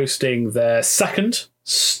be hosting their second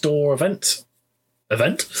store event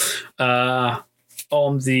on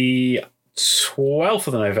the 12th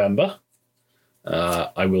of November.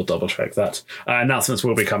 I will double check that. Announcements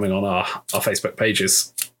will be coming on our Facebook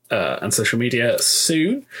pages and social media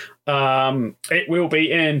soon. It will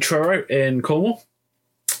be in Truro in Cornwall.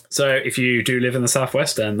 So if you do live in the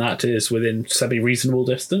southwest and that is within semi-reasonable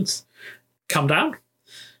distance, come down.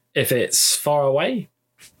 If it's far away,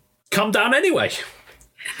 come down anyway.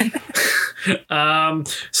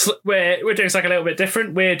 So we're doing something a little bit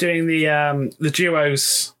different. We're doing the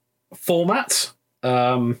duos format.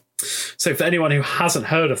 So for anyone who hasn't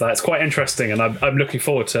heard of that, it's quite interesting, and I'm looking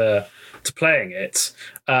forward to playing it.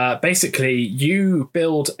 Basically, you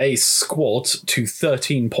build a squad to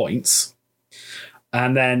 13 points,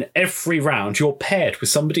 and then every round you're paired with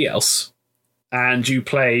somebody else, and you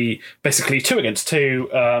play basically 2 against 2,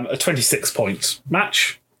 a 26-point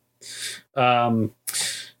match.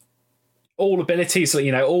 All abilities,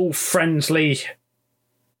 all friendly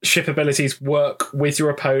ship abilities work with your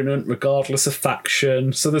opponent regardless of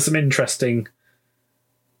faction. So there's some interesting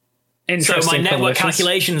interesting. So my network coalitions.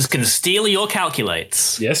 calculations can steal your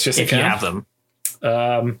calculates. Yes, yes, it if you can. have them.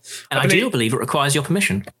 Um, And I do believe it requires your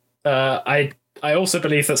permission. I also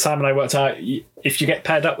believe that Sam and I worked out if you get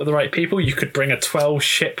paired up with the right people, you could bring a 12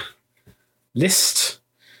 ship list.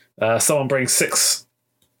 Someone brings six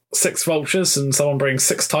vultures and someone brings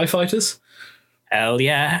 6 TIE fighters. Hell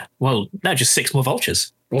yeah. Well, no, just 6 more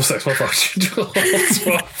vultures. Or 6 more vultures.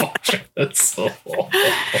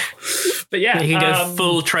 But yeah, You can go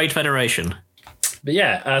full Trade Federation. But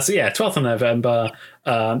yeah, 12th of November,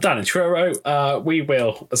 down in Truro, we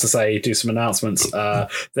will, as I say, do some announcements.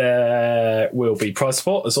 There will be prize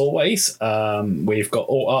support, as always. We've got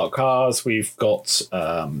all art cards, we've got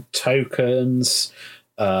tokens,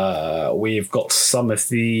 we've got some of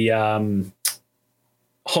the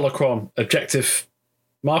Holocron objective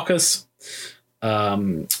markers.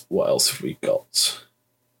 What else have we got?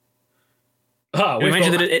 We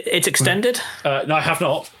mentioned that it's extended. No, I have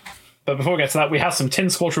not. But before we get to that, we have some Tin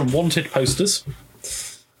Squadron wanted posters.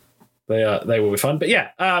 They will be fun. But yeah,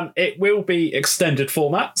 it will be extended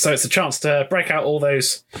format, so it's a chance to break out all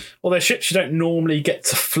those ships you don't normally get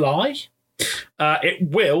to fly. It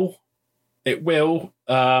will.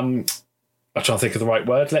 I'm trying to think of the right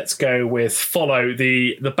word. Let's go with follow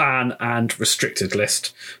the ban and restricted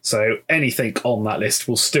list. So anything on that list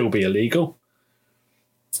will still be illegal.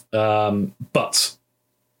 But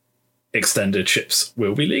extended ships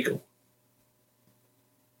will be legal.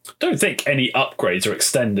 Don't think any upgrades are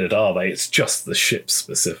extended, are they? It's just the ships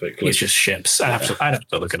specifically. It's just ships. I'd have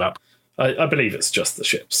to look it up. I believe it's just the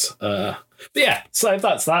ships. But yeah, so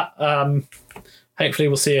that's that. Hopefully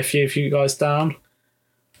we'll see a few of you guys down.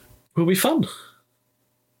 Will be fun.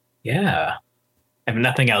 Yeah. If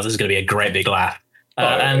nothing else, this is going to be a great big laugh.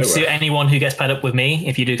 And it will. to anyone who gets paired up with me,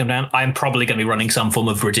 if you do come down, I'm probably going to be running some form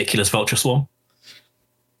of ridiculous vulture swarm.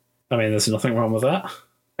 I mean, there's nothing wrong with that.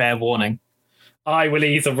 Fair warning. I will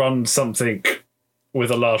either run something with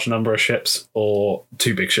a large number of ships or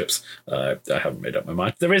 2 big ships. I haven't made up my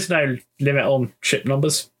mind. There is no limit on ship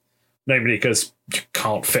numbers, namely because you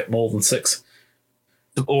can't fit more than 6.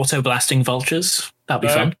 Some auto-blasting vultures. That'd be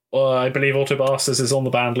fun. I believe Autoblasters is on the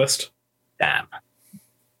banned list. Damn.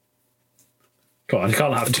 Come on, you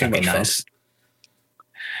can't have too much fun.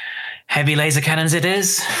 Heavy laser cannons it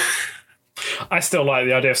is. I still like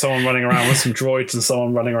the idea of someone running around with some droids and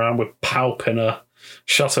someone running around with Palp in a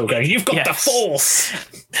shuttle going, "You've got the Force!"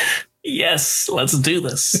 Yes, let's do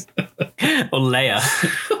this. Or Leia.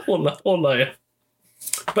 or Leia.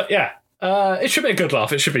 But yeah, it should be a good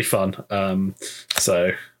laugh. It should be fun.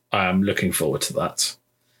 So I am looking forward to that.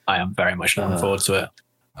 I am very much looking forward to it.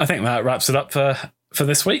 I think that wraps it up for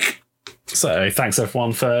this week. So thanks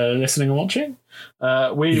everyone for listening and watching.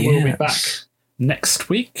 We will be back next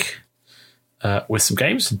week with some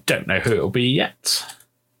games. Don't know who it'll be yet.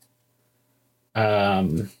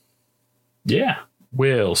 Yeah,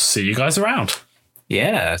 we'll see you guys around.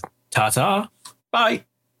 Yeah, ta-ta. Bye.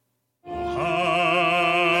 Hi.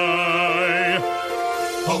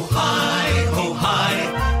 Oh, hi, oh,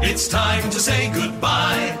 hi. It's time to say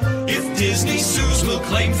goodbye. If Disney zoos will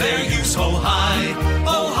claim fair use, oh, hi.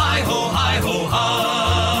 Oh,